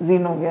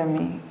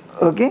xenogamy.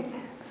 Okay,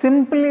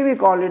 simply we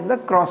call it the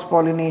cross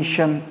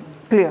pollination.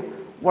 Clear?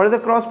 What is the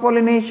cross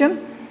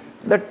pollination?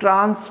 The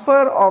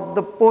transfer of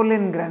the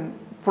pollen grain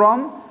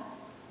from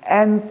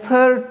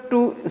anther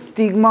to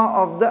stigma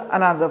of the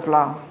another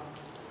flower.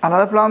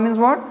 Another flower means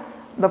what?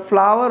 The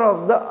flower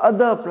of the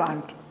other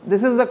plant.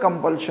 This is the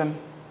compulsion.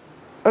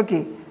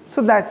 Okay,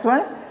 so that's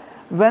why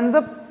when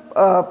the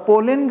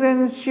pollen grain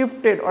is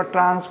shifted or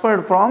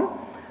transferred from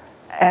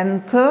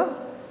anther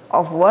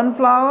of one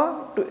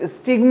flower to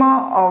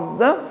stigma of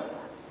the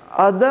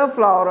other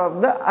flower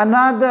of the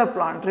another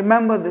plant,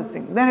 remember this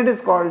thing, then it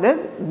is called as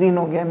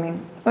xenogamy.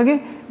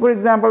 Okay, good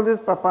example is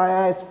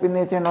papaya,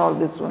 spinach and all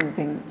this one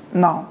thing.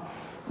 Now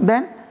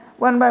then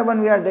one by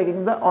one we are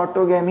taking the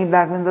autogamy,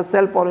 that means the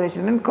self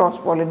pollination and cross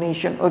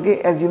pollination.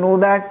 Okay, as you know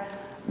that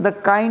the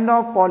kind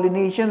of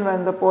pollination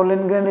when the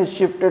pollen grain is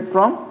shifted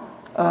from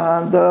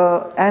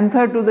the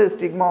anther to the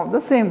stigma of the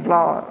same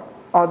flower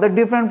or the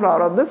different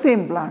flower of the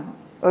same plant.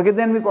 Okay,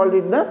 then we call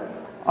it the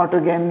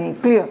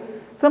autogamy. Clear?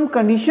 Some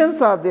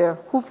conditions are there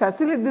who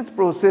facilitate this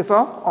process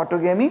of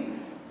autogamy.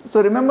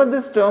 So remember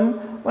this term,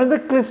 what is the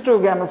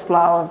clistogamous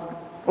flowers?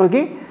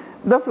 Okay,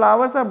 the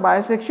flowers are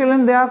bisexual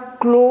and they are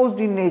closed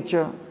in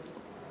nature.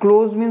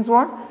 Closed means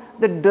what?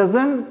 That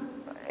doesn't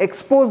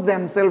expose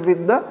themselves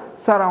with the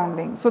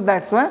surrounding. So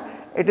that's why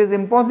it is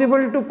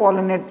impossible to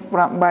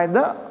pollinate by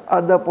the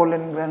other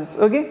pollen grains.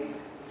 Okay.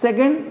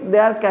 Second, they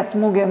are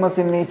chasmogamous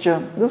in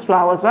nature. These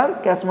flowers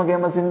are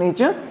chasmogamous in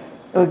nature.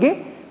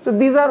 Okay. So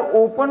these are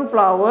open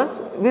flowers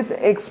with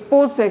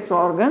exposed sex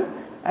organ,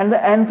 and the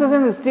anthers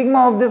and the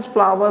stigma of these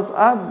flowers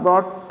are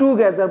brought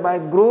together by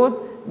growth,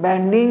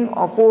 bending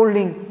or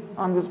folding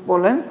on this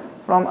pollen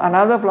from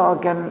another flower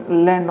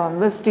can land on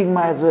the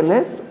stigma as well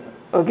as.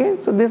 Okay,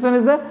 so this one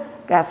is the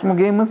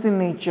chasmogamous in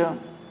nature.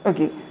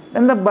 Okay,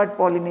 then the bud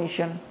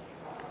pollination.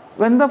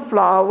 When the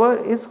flower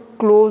is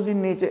closed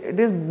in nature, it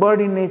is bud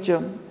in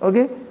nature.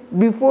 Okay,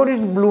 before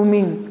its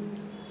blooming,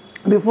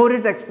 before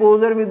its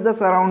exposure with the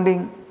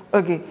surrounding.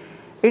 Okay,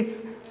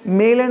 its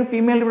male and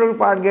female reproductive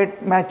part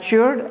get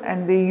matured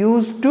and they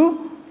used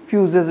to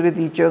fuses with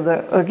each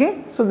other.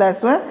 Okay, so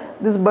that's why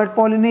this bud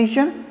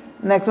pollination.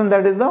 Next one,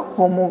 that is the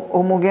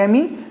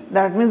homogamy,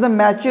 that means the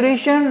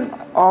maturation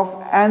of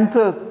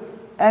anthers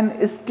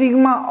and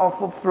stigma of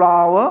a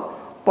flower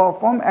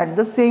perform at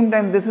the same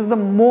time. This is the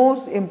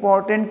most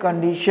important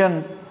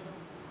condition.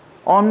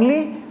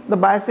 Only the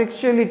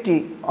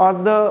bisexuality or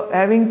the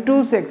having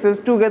two sexes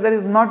together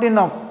is not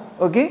enough.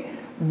 Okay,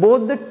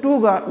 both the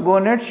two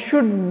gonads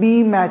should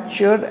be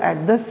matured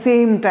at the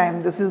same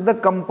time. This is the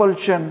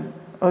compulsion.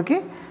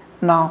 Okay,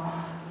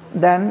 now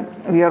then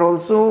we are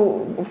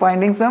also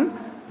finding some,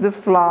 these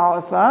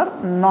flowers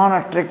are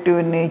non-attractive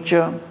in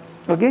nature.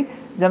 Okay,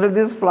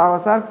 generally these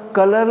flowers are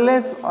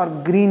colorless or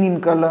green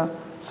in color.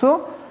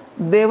 So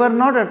they were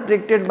not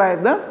attracted by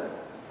the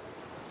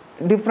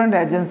different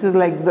agencies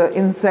like the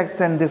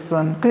insects and this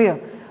one. Clear?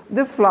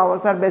 These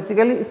flowers are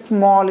basically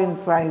small in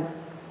size,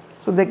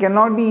 so they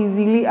cannot be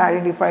easily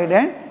identified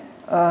and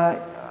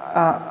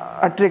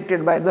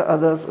attracted by the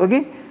others.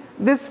 Okay,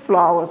 these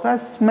flowers are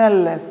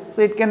smellless,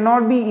 so it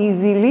cannot be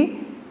easily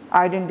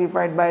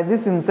identified by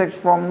this insect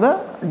from the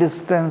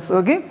distance.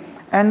 Okay,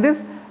 and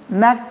these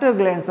nectar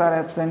glands are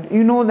absent.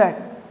 You know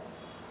that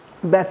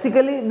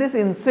basically these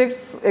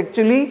insects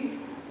actually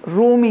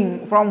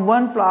roaming from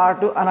one flower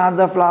to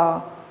another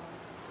flower,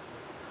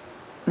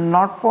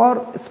 not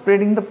for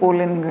spreading the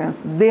pollen grains.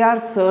 They are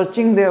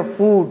searching their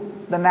food,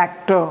 the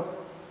nectar.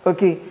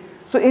 Okay,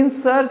 so in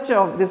search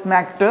of this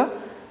nectar,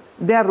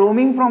 they are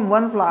roaming from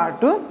one flower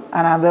to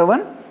another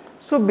one.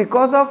 So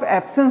because of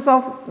absence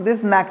of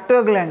this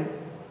nectar gland,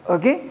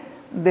 okay,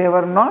 they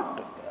were not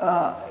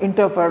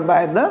interfered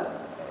by the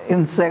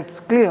insects.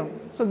 Clear?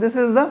 So this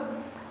is the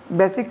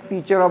basic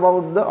feature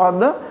about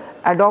the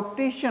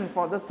adaptation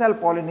for the self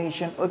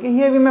pollination. Okay,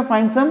 here we may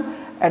find some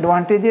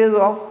advantages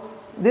of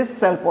this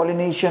self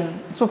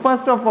pollination. So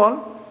first of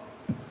all,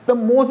 the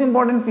most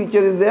important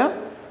feature is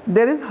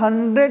there is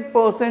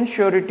 100%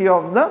 surety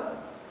of the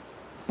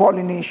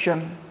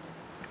pollination.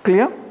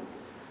 Clear?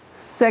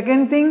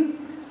 Second thing,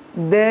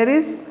 there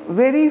is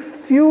very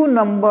few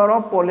number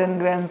of pollen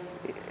grains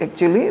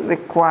actually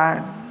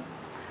required.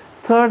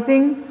 Third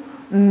thing,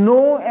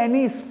 no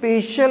any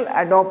special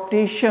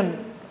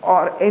adaptation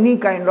or any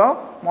kind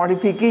of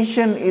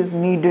modification is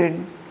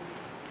needed.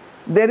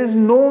 There is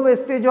no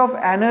wastage of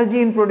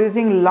energy in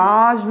producing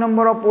large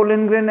number of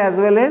pollen grain as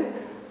well as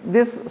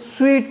this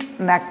sweet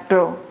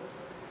nectar.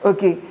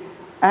 Okay,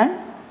 and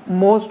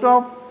most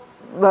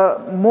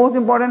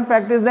important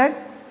fact is that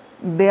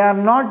they are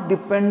not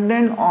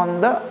dependent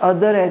on the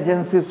other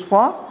agencies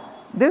for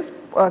this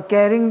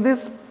carrying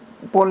this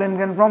pollen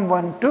grain from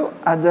one to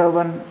other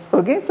one.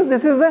 Okay, so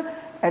this is the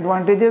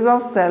advantages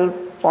of self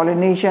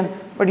pollination.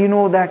 But you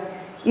know that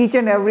each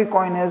and every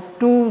coin has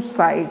two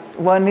sides.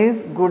 One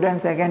is good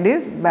and second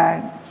is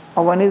bad,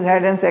 or one is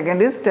head and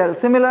second is tail.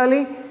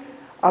 Similarly,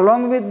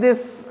 along with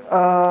this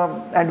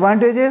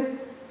advantages,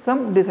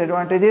 some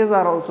disadvantages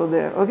are also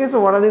there. Okay, so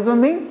what are these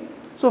one thing?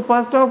 So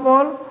first of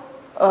all,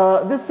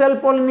 this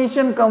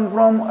self-pollination comes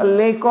from a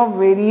lack of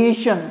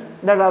variation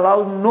that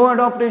allows no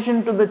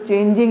adaptation to the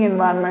changing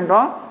environment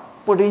or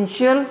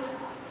potential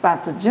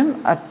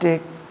pathogen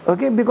attack.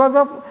 Okay, because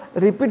of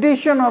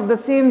repetition of the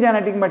same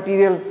genetic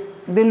material,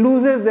 they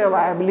loses their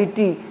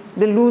viability,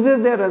 they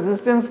loses their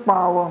resistance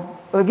power.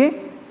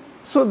 Okay,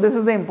 so this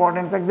is the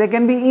important fact. They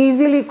can be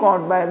easily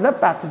caught by the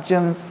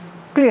pathogens.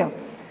 Clear?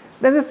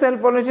 Then the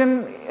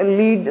self-pollination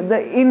lead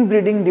the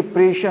inbreeding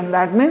depression.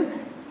 That means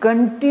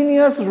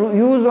continuous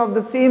use of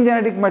the same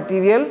genetic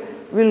material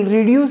will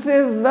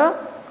reduces the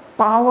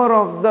power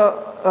of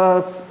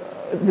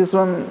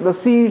the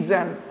seeds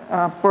and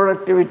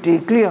productivity.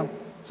 Clear?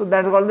 So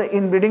that is called the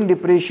inbreeding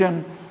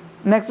depression.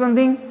 Next one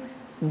thing,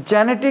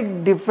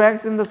 genetic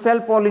defects in the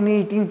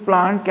self-pollinating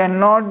plant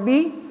cannot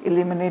be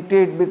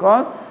eliminated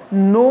because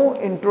no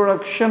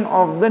introduction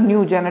of the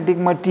new genetic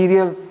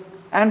material.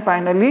 And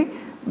finally,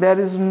 there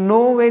is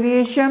no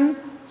variation,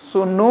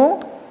 so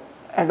no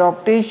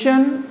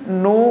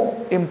adaptation,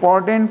 no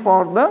important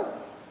for the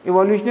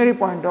evolutionary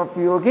point of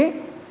view.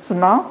 Okay, so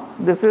now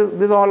this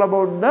is all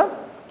about the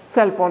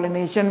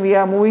self-pollination. We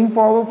are moving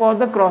forward for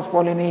the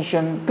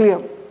cross-pollination.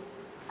 Clear?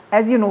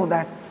 As you know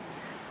that,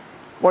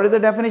 what is the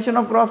definition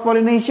of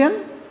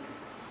cross-pollination?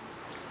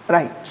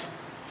 Right,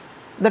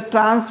 the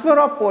transfer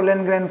of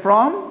pollen grain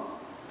from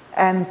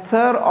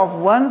anther of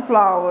one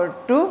flower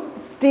to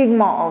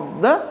stigma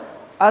of the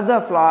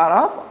other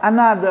flower of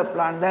another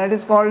plant, that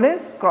is called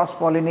as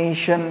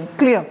cross-pollination.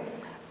 Clear?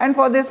 And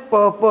for this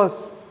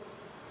purpose,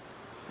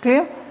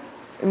 clear,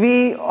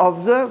 we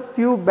observe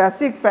few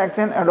basic facts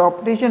and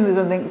adaptation is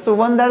something. So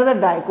one, that is the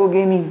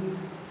dichogamy.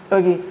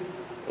 Okay,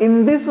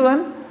 in this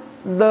one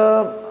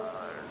the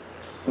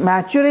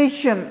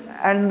maturation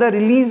and the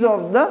release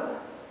of the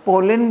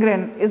pollen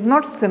grain is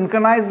not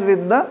synchronized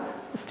with the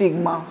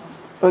stigma.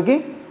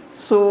 Okay,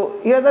 so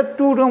here the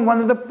two terms,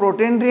 one is the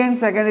protandry and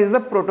second is the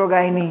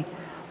protogyny.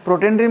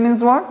 Protandry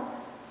means what?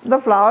 The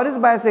flower is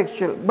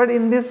bisexual, but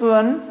in this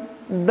one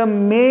the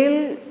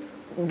male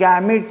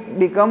gametes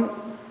become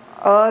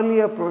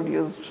earlier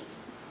produced.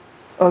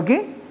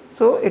 Okay,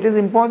 so it is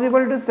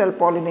impossible to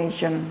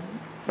self-pollination.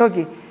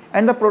 Okay,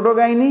 and the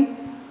protogyny,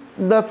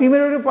 the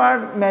female reproductive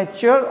part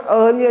mature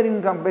earlier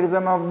in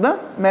comparison of the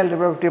male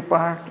reproductive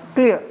part.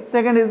 Clear?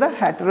 Second is the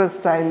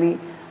heterostyle,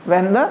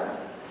 when the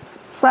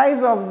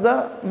size of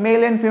the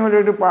male and female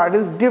reproductive part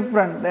is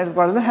different, that is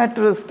called the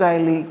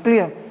heterostyle.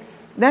 Clear?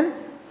 Then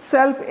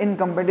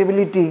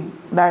self-incompatibility,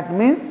 that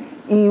means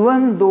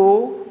even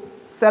though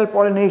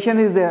self-pollination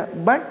is there,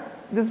 but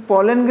this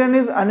pollen grain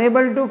is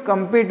unable to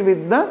compete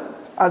with the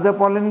other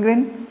pollen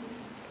grain,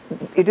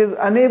 it is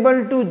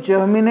unable to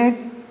germinate,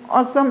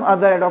 or some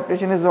other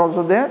adaptation is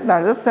also there,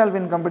 that is a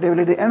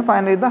self-incompatibility. And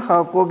finally the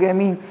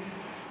hypogamy,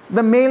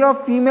 the male or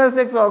female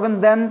sex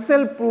organ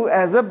themselves prove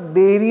as a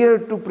barrier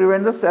to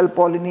prevent the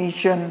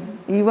self-pollination,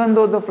 even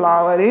though the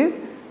flower is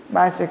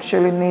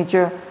bisexual in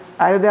nature.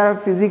 Either they are a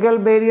physical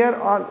barrier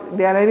or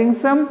they are having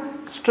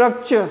some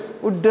structures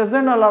which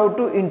doesn't allow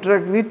to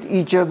interact with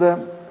each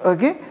other.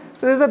 Okay,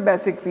 so this is a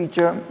basic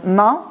feature.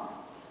 Now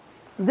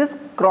this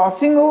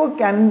crossing over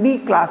can be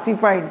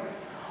classified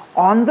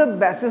on the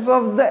basis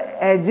of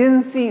the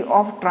agency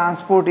of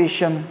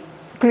transportation.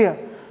 Clear?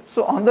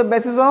 So on the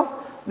basis of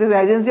this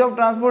agency of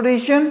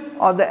transportation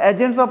or the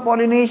agents of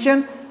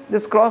pollination,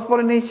 this cross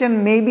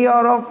pollination may be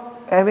out of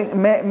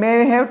having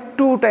may have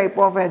two type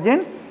of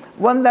agent.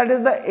 One, that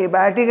is the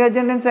abiotic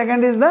agent, and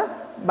second is the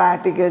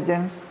biotic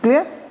agents.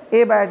 Clear?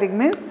 Abiotic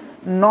means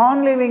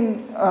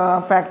non-living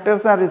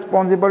factors are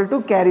responsible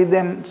to carry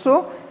them.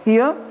 So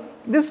here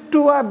these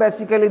two are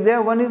basically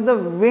there. One is the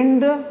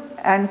wind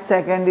and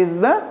second is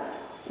the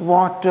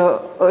water.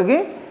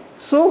 Okay,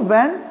 so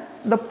when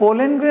the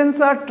pollen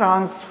grains are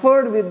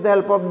transferred with the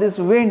help of this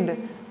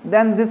wind,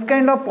 then this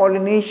kind of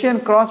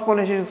pollination, cross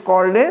pollination, is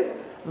called as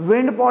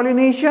wind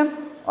pollination,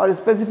 or a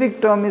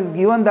specific term is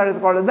given, that is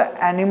called as the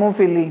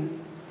anemophily.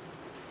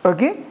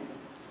 Okay,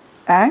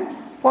 and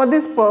for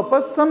this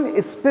purpose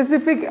some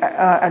specific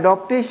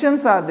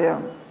adaptations are there.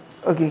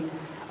 Okay,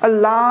 a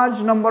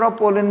large number of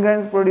pollen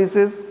grains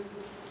produces.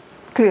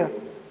 Clear?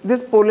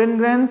 These pollen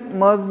grains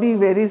must be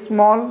very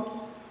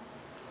small,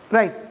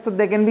 right? So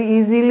they can be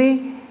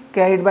easily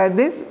carried by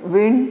this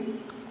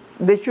wind.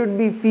 They should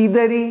be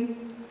feathery,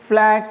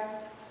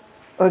 flat,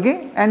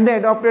 okay, and they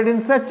adapted in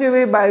such a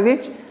way by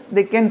which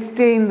they can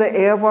stay in the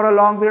air for a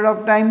long period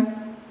of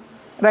time,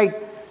 right?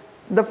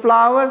 The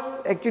flowers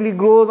actually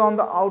grows on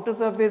the outer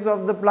surface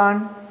of the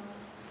plant.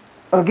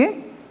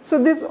 Okay,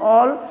 so this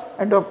all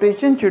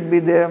adaptation should be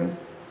there.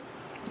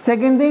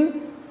 Second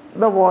thing,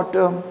 the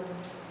water.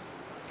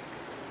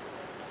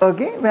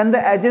 Okay, when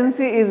the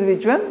agency is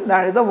which one?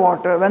 That is the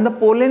water. When the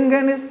pollen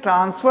grain is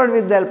transferred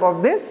with the help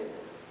of this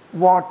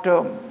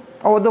water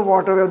or the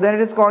water wave, then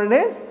it is called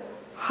as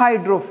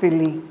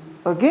hydrophily.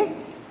 Okay,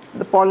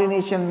 the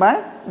pollination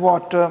by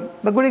water.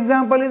 The good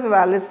example is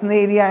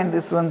Vallisneria and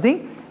this one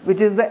thing,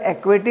 which is the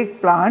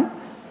aquatic plant.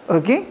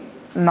 Okay,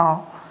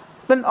 now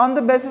then on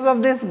the basis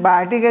of this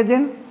biotic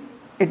agents,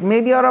 it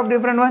may be out of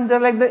different ones,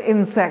 just like the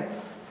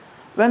insects.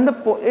 When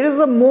it is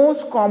the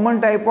most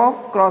common type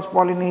of cross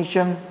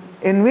pollination,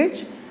 in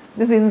which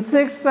these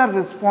insects are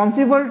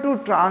responsible to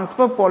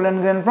transfer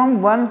pollen grain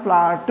from one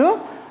flower to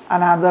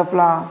another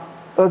flower.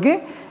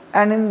 Okay,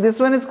 and in this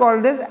one is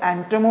called as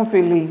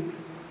entomophily.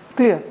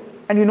 Clear?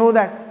 And you know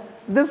that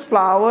these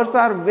flowers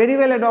are very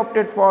well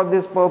adapted for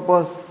this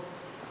purpose.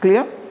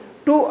 Clear?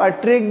 To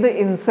attract the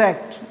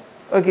insect.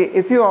 Okay,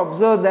 if you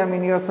observe them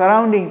in your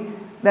surrounding,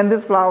 then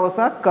these flowers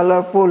are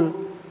colorful.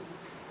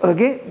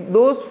 Okay,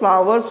 those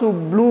flowers who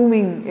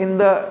blooming in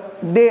the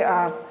day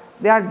hours,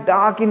 they are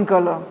dark in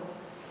color.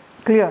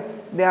 Clear?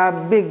 They are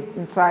big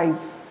in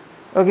size.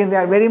 Okay, they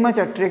are very much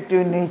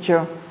attractive in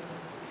nature.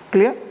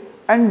 Clear?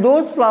 And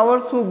those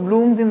flowers who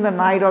blooms in the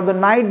night, or the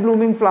night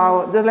blooming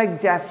flower, just like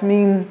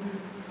jasmine,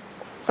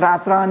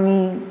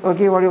 ratrani,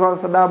 okay, what you call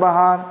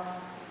sadabahar,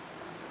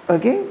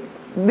 okay,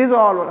 these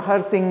all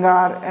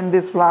harsingar and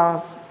these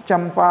flowers,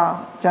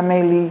 champa,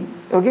 chameli,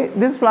 okay,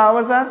 these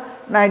flowers are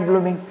night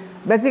blooming.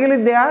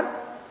 Basically they are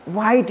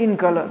white in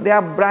color, they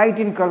are bright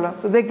in color,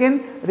 so they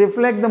can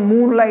reflect the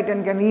moonlight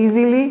and can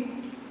easily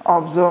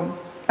observe.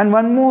 And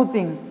one more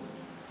thing,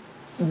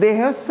 they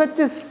have such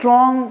a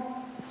strong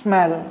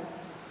smell,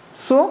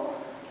 so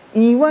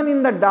even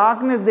in the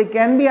darkness they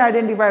can be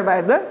identified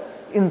by the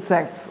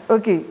insects.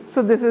 Okay,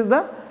 so this is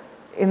the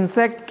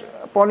insect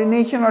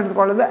pollination, what is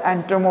called as the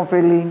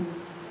entomophily.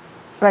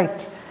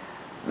 Right.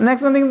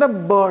 Next one thing, the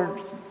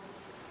birds.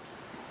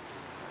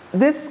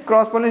 This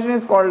cross pollination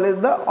is called as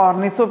the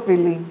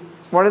ornithophily.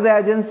 What is the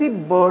agency?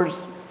 Birds.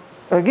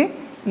 Okay,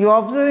 you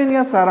observe in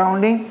your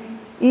surrounding,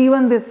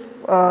 even this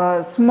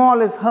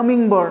smallest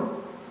hummingbird,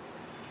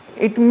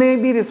 it may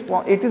be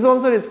it is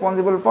also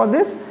responsible for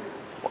this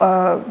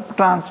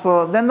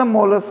transfer. Then the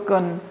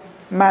molluscan,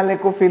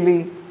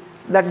 malacophily,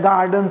 that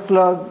garden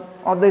slug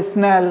or the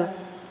snail.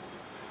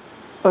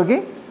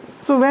 Okay,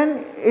 so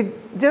when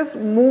it just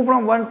move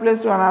from one place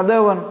to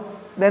another one,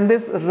 then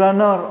this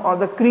runner or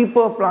the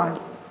creeper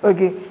plants,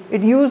 okay,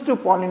 it used to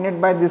pollinate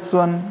by this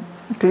one.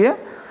 Clear?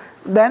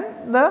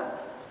 Then the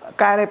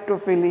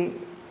chiroptophily,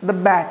 the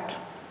bat,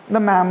 the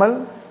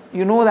mammal.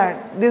 You know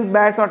that these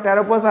bats or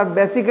pteropods are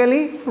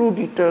basically fruit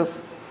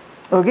eaters.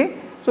 Okay,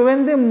 so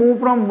when they move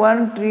from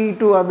one tree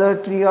to other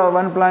tree or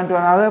one plant to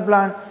another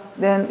plant,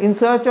 then in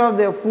search of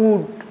their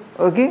food,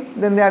 okay,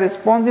 then they are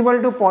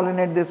responsible to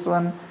pollinate this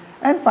one.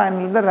 And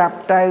finally the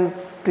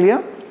reptiles.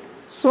 Clear?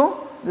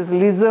 So this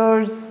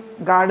lizards,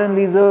 garden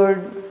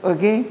lizard,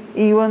 okay,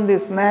 even the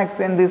snakes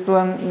and this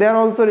one, they are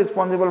also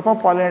responsible for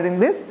pollinating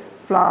these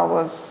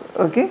flowers.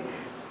 Okay,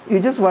 you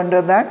just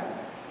wonder that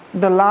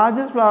the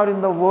largest flower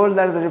in the world,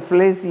 that is the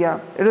Rafflesia,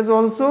 it is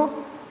also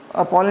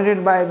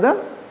pollinated by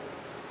the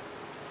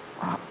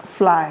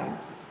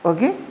flies.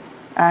 Okay,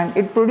 and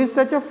it produces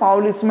such a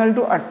foul smell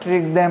to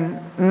attract them.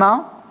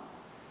 Now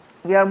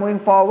we are moving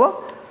forward.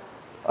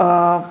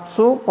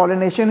 So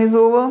pollination is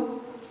over.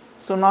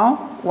 So now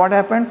what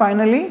happened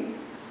finally?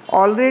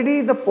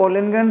 Already the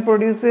pollen grain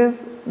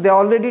produces, they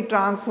already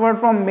transferred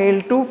from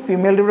male to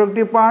female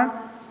reproductive part.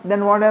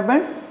 Then what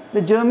happened?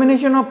 The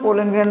germination of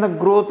pollen grain, the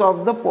growth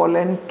of the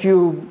pollen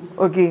tube.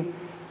 Okay,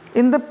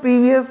 in the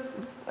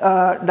previous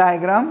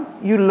diagram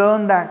you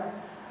learned that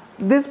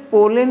this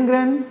pollen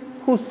grain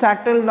who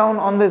settle down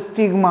on the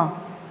stigma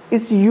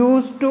is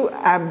used to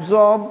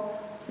absorb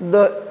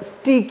the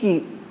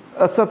sticky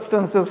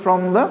substances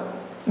from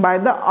by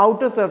the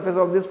outer surface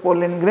of this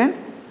pollen grain,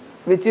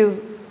 which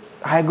is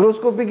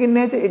hygroscopic in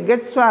nature. It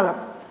gets swelled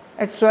up,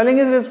 and swelling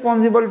is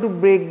responsible to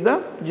break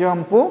the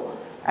germ pore,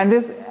 and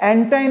this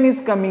antine is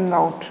coming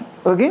out.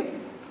 Okay,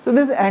 so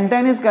this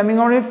antine is coming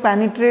out, it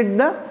penetrates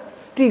the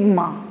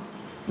stigma,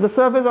 the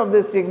surface of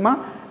the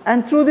stigma,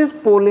 and through this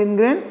pollen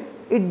grain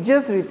it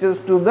just reaches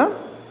to the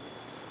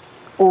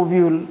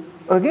ovule.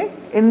 Okay,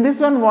 in this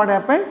one what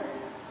happened?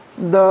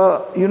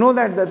 You know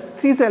that the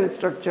 3-cell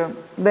structure,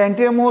 the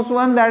anteriormost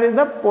one, that is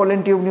the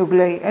pollen tube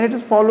nuclei, and it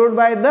is followed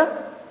by the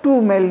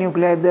 2 male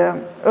nuclei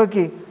there.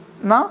 Okay,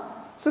 now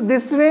so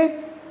this way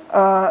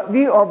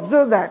we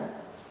observe that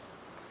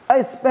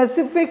a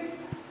specific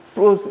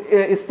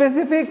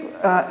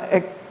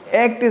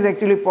act is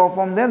actually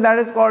performed there, that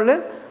is called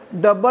as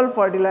double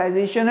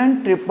fertilization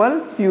and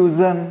triple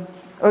fusion.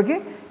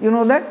 Okay, you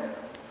know that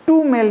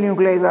 2 male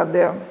nuclei are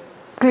there.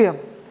 Clear?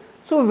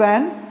 So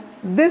when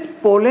this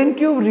pollen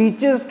tube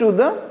reaches to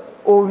the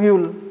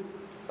ovule,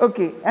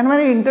 okay, and when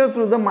it enters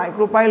through the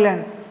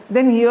micropyle,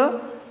 then here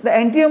the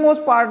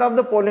anteriormost part of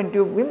the pollen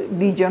tube will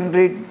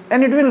degenerate,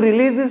 and it will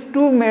release these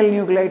 2 male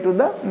nuclei to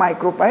the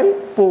micropyle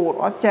pore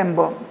or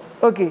chamber.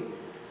 Okay,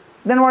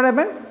 then what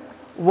happened?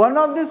 One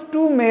of these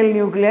 2 male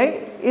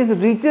nuclei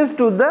reaches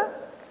to the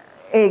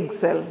egg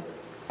cell,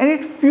 and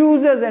it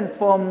fuses and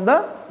forms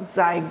the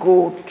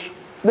zygote.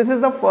 This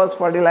is the first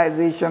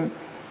fertilization.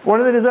 What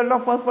is the result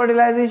of first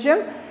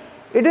fertilization?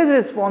 It is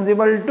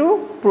responsible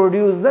to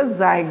produce the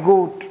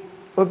zygote.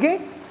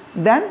 Okay,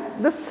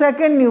 Then the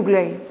second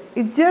nuclei,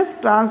 it just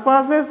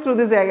transpasses through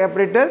this egg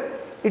apparatus,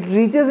 it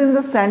reaches in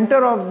the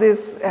center of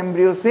this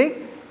embryo sac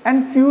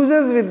and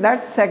fuses with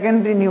that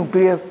secondary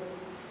nucleus.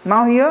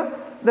 Now here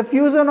the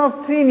fusion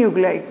of 3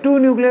 nuclei, 2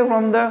 nuclei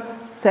from the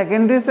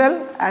secondary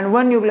cell and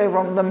 1 nuclei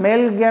from the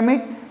male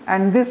gamete,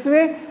 and this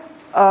way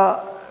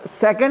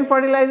second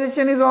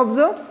fertilization is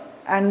observed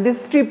and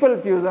this triple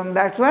fusion.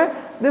 That's why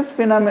this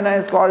phenomena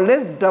is called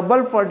as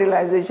double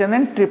fertilization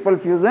and triple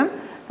fusion,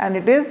 and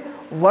it is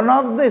one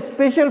of the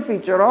special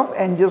feature of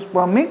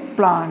angiospermic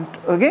plant.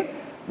 Okay,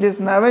 this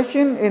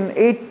Navashin in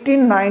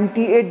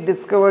 1898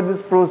 discovered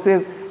this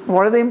process.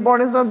 What is the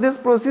importance of this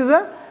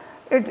procedure?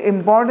 Its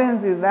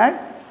importance is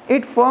that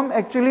it forms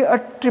actually a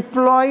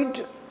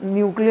triploid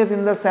nucleus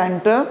in the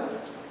center,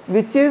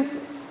 which is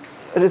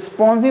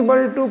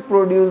responsible to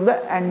produce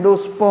the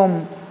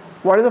endosperm.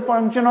 What is the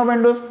function of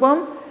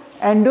endosperm?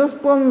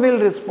 Endosperm will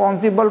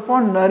responsible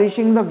for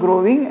nourishing the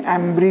growing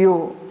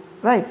embryo,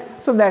 right?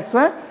 So that's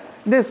why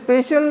the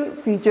special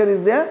feature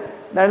is there,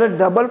 that is a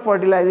double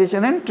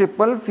fertilization and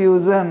triple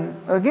fusion.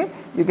 Okay,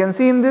 you can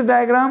see in this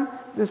diagram,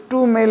 this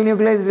 2 male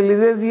nuclei is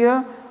releases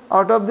here.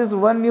 Out of this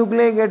 1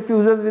 nuclei get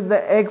fuses with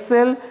the egg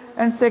cell,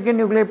 and second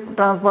nuclei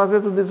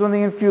transpasses to this one,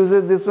 it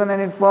fuses this one,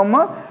 and it form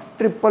a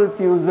triple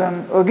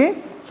fusion.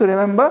 Okay, so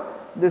remember,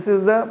 this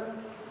is the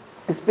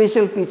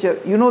special feature.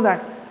 You know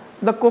that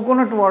the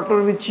coconut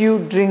water which you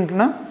drink,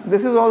 na,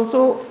 this is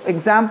also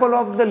example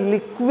of the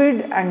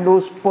liquid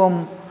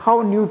endosperm,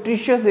 how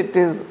nutritious it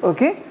is.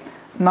 Okay,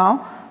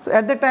 now so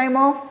at the time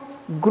of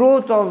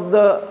growth of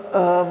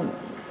the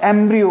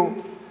embryo,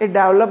 a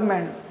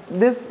development,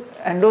 this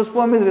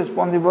endosperm is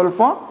responsible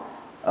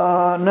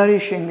for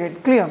nourishing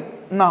it. Clear?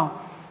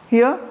 Now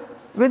here,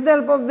 with the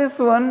help of this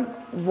one,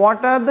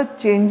 what are the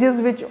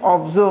changes which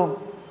observe,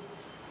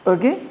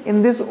 okay,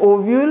 in this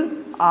ovule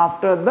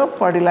after the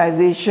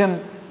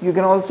fertilization? You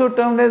can also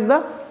term it as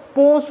the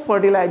post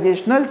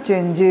fertilizational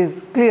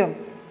changes. Clear?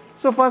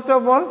 So first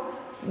of all,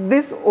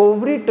 this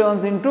ovary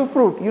turns into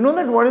fruit. You know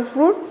that what is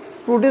fruit?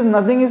 Fruit is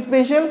nothing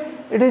special,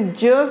 it is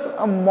just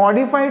a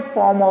modified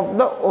form of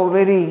the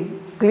ovary.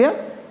 Clear?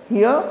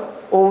 Here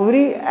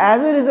ovary,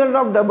 as a result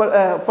of double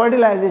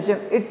fertilization,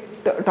 it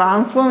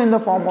transforms in the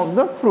form of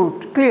the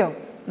fruit. Clear?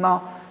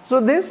 Now,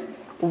 so this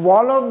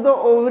wall of the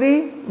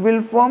ovary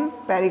will form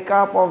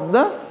pericarp of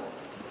the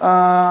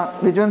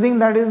which one thing,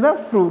 that is the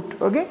fruit.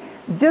 Okay,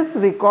 just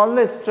recall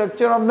the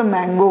structure of the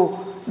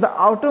mango. The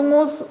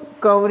outermost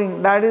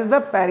covering, that is the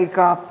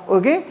pericarp.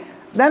 Okay,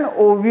 then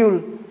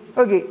ovule.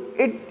 Okay,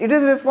 it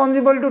is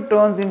responsible to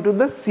turns into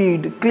the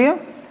seed. Clear?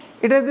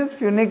 It has this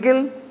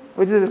funicle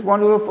which is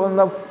responsible for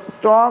the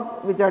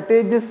stalk which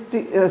attach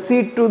this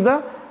seed to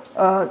the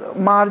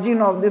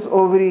margin of this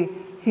ovary.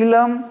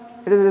 Hilum,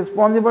 it is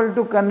responsible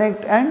to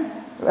connect and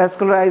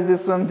vascularize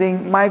this one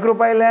thing.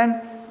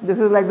 Micropyland, this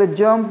is like the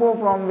germ pore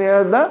from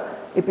where the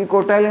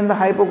epicotyle and the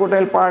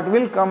hypocotyle part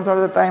will come out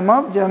at the time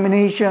of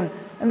germination.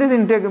 And this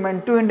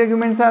integument, 2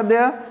 integuments are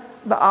there,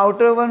 the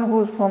outer one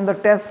who is from the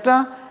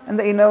testa and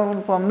the inner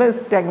one from the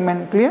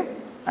stamen. Clear?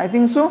 I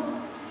think so.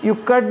 You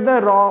cut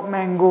the raw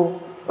mango,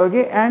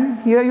 okay, and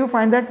here you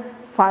find that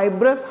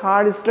fibrous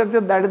hard structure,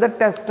 that is the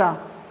testa,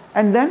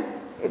 and then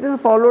it is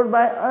followed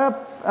by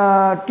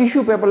a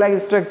tissue paper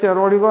like structure.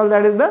 What do you call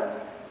that? Is the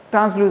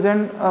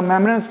translucent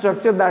membrane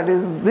structure, that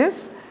is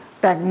this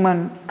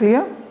tegmen.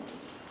 Clear?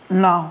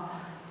 Now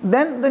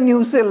then the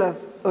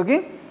nucellus,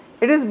 okay,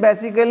 it is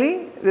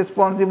basically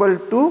responsible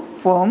to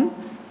form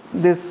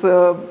this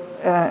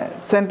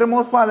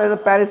centermost part, that is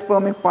the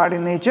perispermic part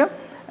in nature,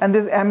 and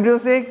this embryo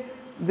sac,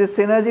 this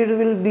synergy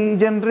will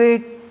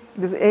degenerate,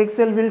 this egg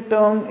cell will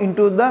turn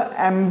into the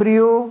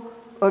embryo,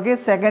 okay,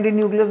 secondary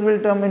nucleus will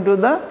turn into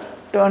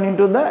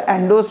the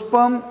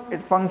endosperm.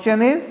 Its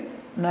function is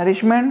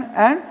nourishment,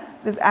 and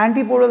this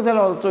antipodal cell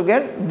also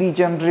get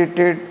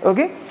degenerated.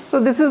 Okay, so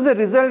this is the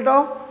result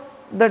of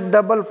the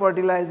double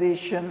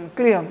fertilization.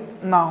 Clear?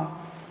 Now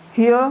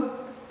here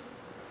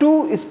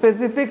 2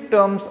 specific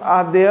terms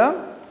are there.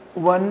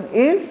 One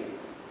is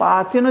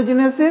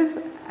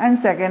parthenogenesis and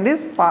second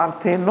is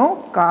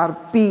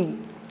parthenocarpy.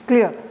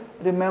 Clear?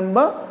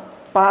 Remember,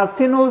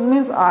 parthenos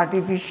means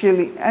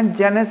artificially and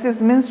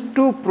genesis means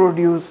to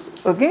produce.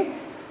 Okay,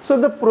 so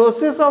the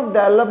process of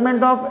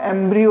development of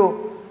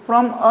embryo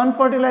from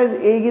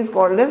unfertilized egg is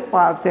called as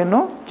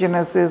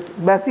parthenogenesis.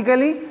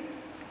 Basically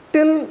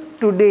till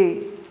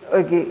today,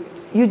 okay,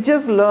 you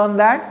just learn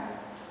that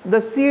the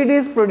seed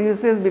is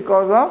produced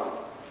because of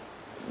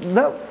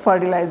the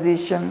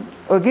fertilization,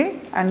 okay,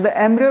 and the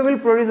embryo will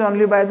produce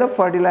only by the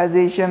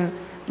fertilization.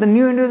 The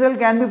new individual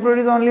can be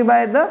produced only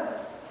by the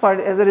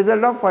as a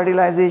result of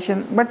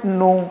fertilization, but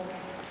no,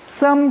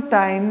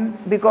 sometime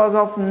because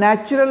of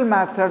natural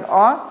method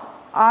or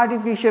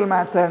artificial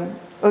method,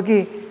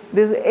 okay,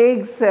 this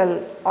egg cell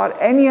or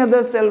any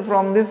other cell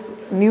from this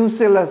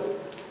nucellus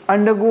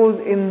undergoes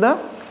in the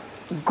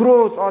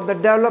growth or the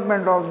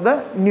development of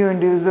the new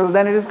individual,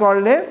 then it is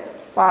called a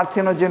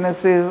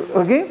parthenogenesis.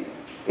 Okay,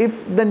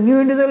 if the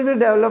new individual will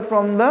develop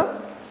from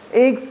the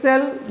egg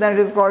cell, then it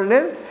is called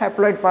as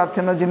haploid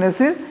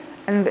parthenogenesis,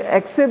 and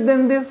except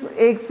then this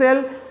egg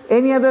cell,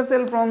 any other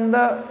cell from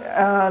the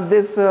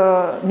this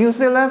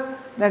nucellus,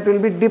 that will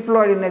be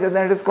diploid in nature,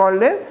 that is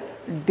called as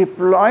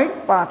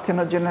diploid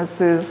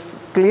parthenogenesis.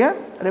 Clear?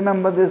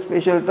 Remember this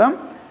special term.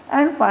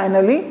 And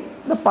finally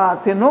the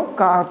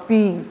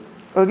parthenocarpy.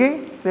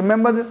 Okay,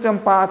 remember this term,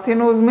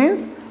 parthenos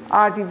means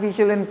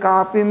artificial and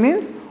carpi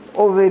means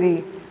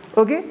ovary.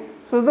 Okay,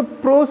 so the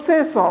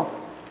process of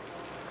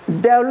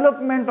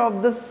development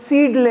of the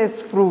seedless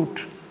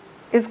fruit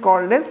is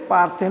called as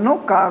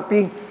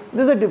parthenocarpy.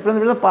 There is a difference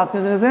between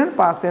parthenogenesis and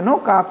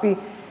parthenocarpy.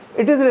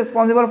 It is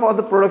responsible for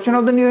the production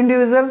of the new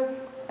individual,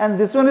 and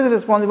this one is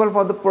responsible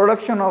for the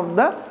production of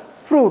the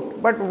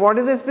fruit. But what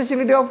is the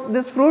specialty of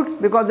this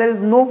fruit? Because there is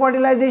no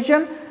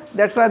fertilization,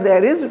 that's why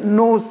there is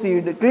no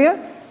seed. Clear?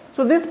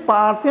 So this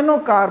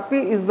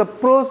parthenocarpy is the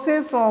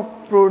process of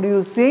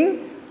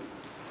producing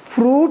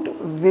fruit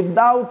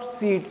without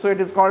seed. So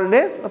it is called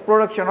as the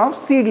production of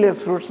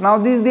seedless fruits. Now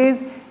these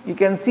days you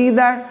can see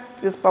that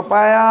this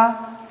papaya,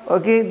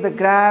 okay, the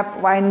grape,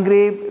 wine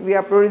grape, we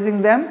are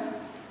producing them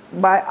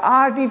by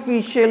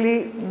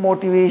artificially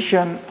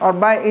motivation, or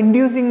by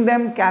inducing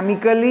them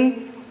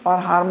chemically or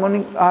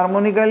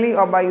harmonically,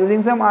 or by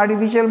using some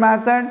artificial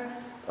method.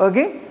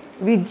 Okay,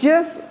 we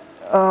just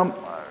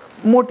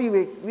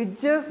motivate, we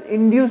just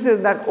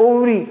induces that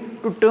ovary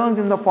to turn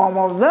in the form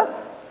of the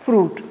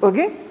fruit.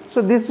 Okay,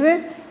 so this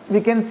way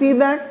we can see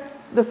that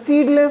the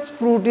seedless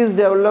fruit is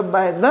developed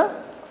by the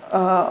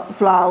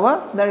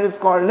flower, that is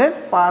called as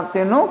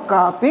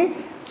parthenocarpy.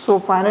 So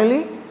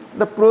finally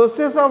the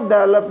process of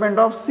development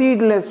of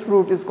seedless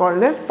fruit is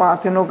called as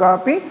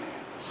parthenocarpy.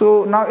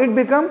 So now it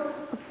becomes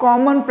a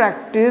common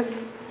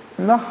practice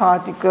in the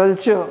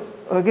horticulture,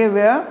 okay,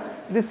 where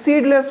the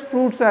seedless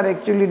fruits are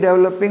actually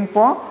developing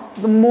for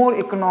the more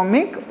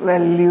economic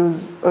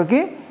values.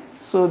 Okay,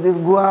 so these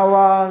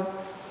guavas,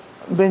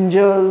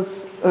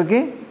 brinjals,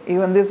 okay,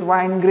 even this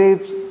wine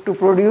grapes to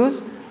produce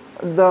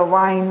the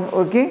wine,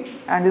 okay,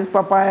 and this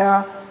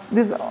papaya,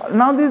 this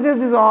now these days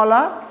these all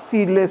are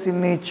seedless in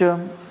nature.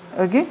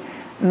 Okay,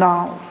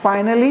 now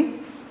finally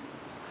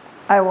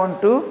I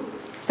want to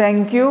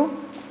thank you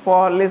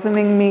for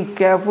listening me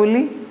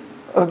carefully,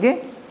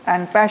 okay,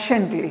 and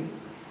patiently.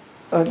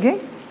 Okay,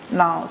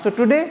 now so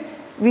today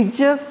we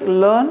just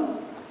learn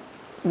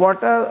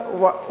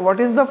what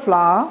is the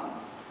flower,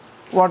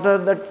 what are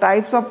the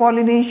types of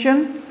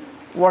pollination,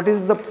 what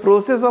is the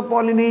process of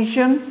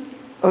pollination,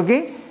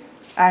 okay,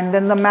 and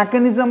then the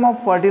mechanism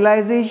of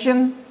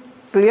fertilization.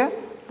 Clear?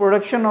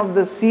 Production of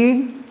the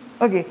seed.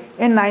 Okay,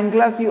 in 9th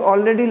class you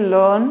already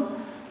learned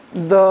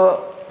the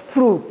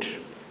fruit.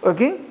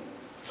 Okay,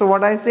 so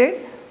what I said,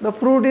 the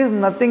fruit is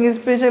nothing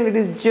special, it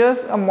is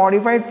just a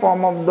modified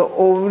form of the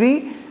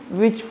ovary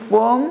which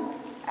form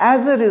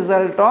as a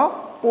result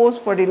of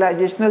post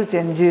fertilizational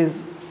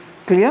changes.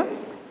 Clear?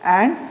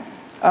 And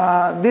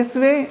this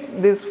way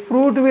this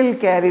fruit will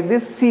carry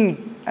this seed,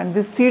 and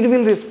this seed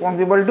will be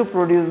responsible to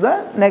produce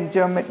the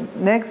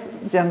next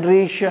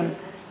generation.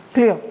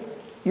 Clear?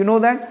 You know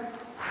that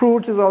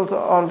fruits is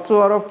also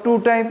are of two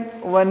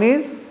types. One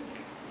is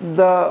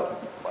the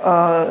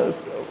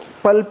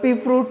pulpy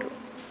fruit,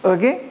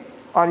 okay,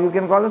 or you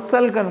can call it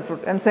sunken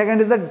fruit, and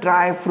second is the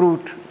dry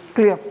fruit.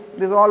 Clear?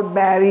 These all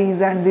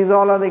berries, and these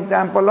all are the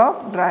example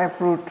of dry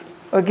fruit.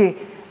 Okay,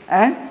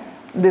 and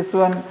this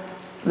one,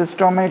 this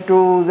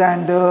tomatoes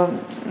and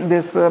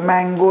this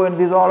mango, and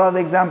these all are the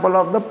example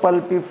of the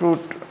pulpy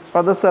fruit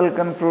or the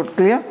sunken fruit.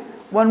 Clear?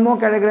 One more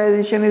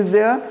categorization is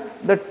there,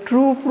 the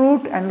true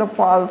fruit and the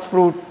false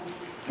fruit.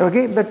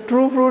 Okay, the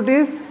true fruit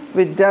is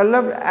which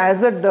developed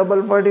as a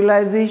double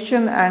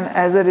fertilization and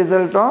as a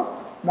result of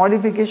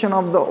modification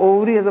of the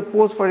ovary as a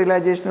post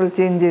fertilizational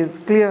changes.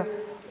 Clear?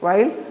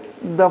 While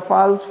the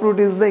false fruit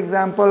is the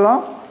example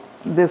of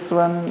this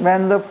one,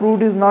 when the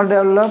fruit is not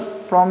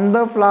developed from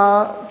the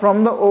flower,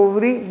 from the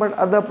ovary, but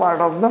other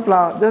part of the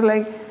flower. Just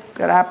like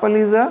your apple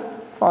is a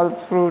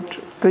false fruit.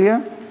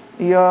 Clear?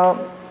 Your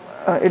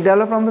it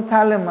developed from the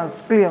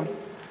thalamus. Clear?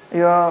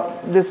 Your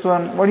this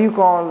one, what do you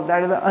call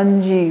that? Is the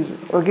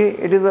anjeer. Okay,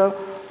 it is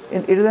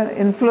an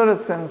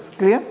inflorescence.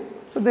 Clear?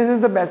 So this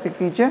is the basic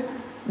feature.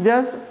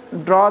 Just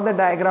draw the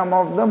diagram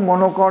of the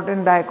monocot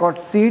and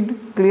dicot seed.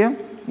 Clear?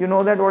 You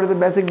know that what is the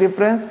basic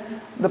difference?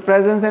 The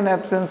presence and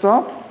absence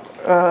of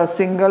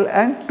single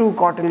and two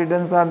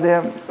cotyledons are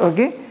there.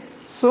 Okay,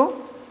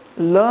 so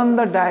learn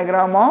the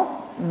diagram of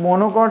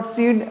monocot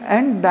seed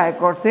and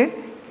dicot seed.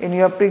 In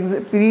your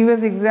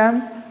previous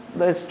exam,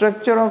 the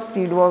structure of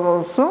seed was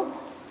also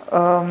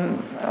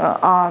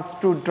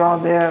asked to draw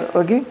there.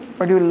 Okay,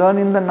 but you learn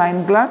in the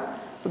 9th class,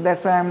 so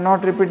that's why I am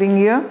not repeating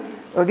here.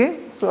 Okay,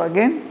 so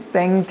again,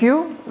 thank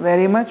you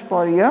very much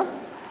for your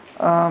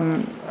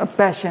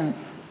patience.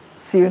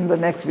 See you in the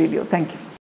next video. Thank you.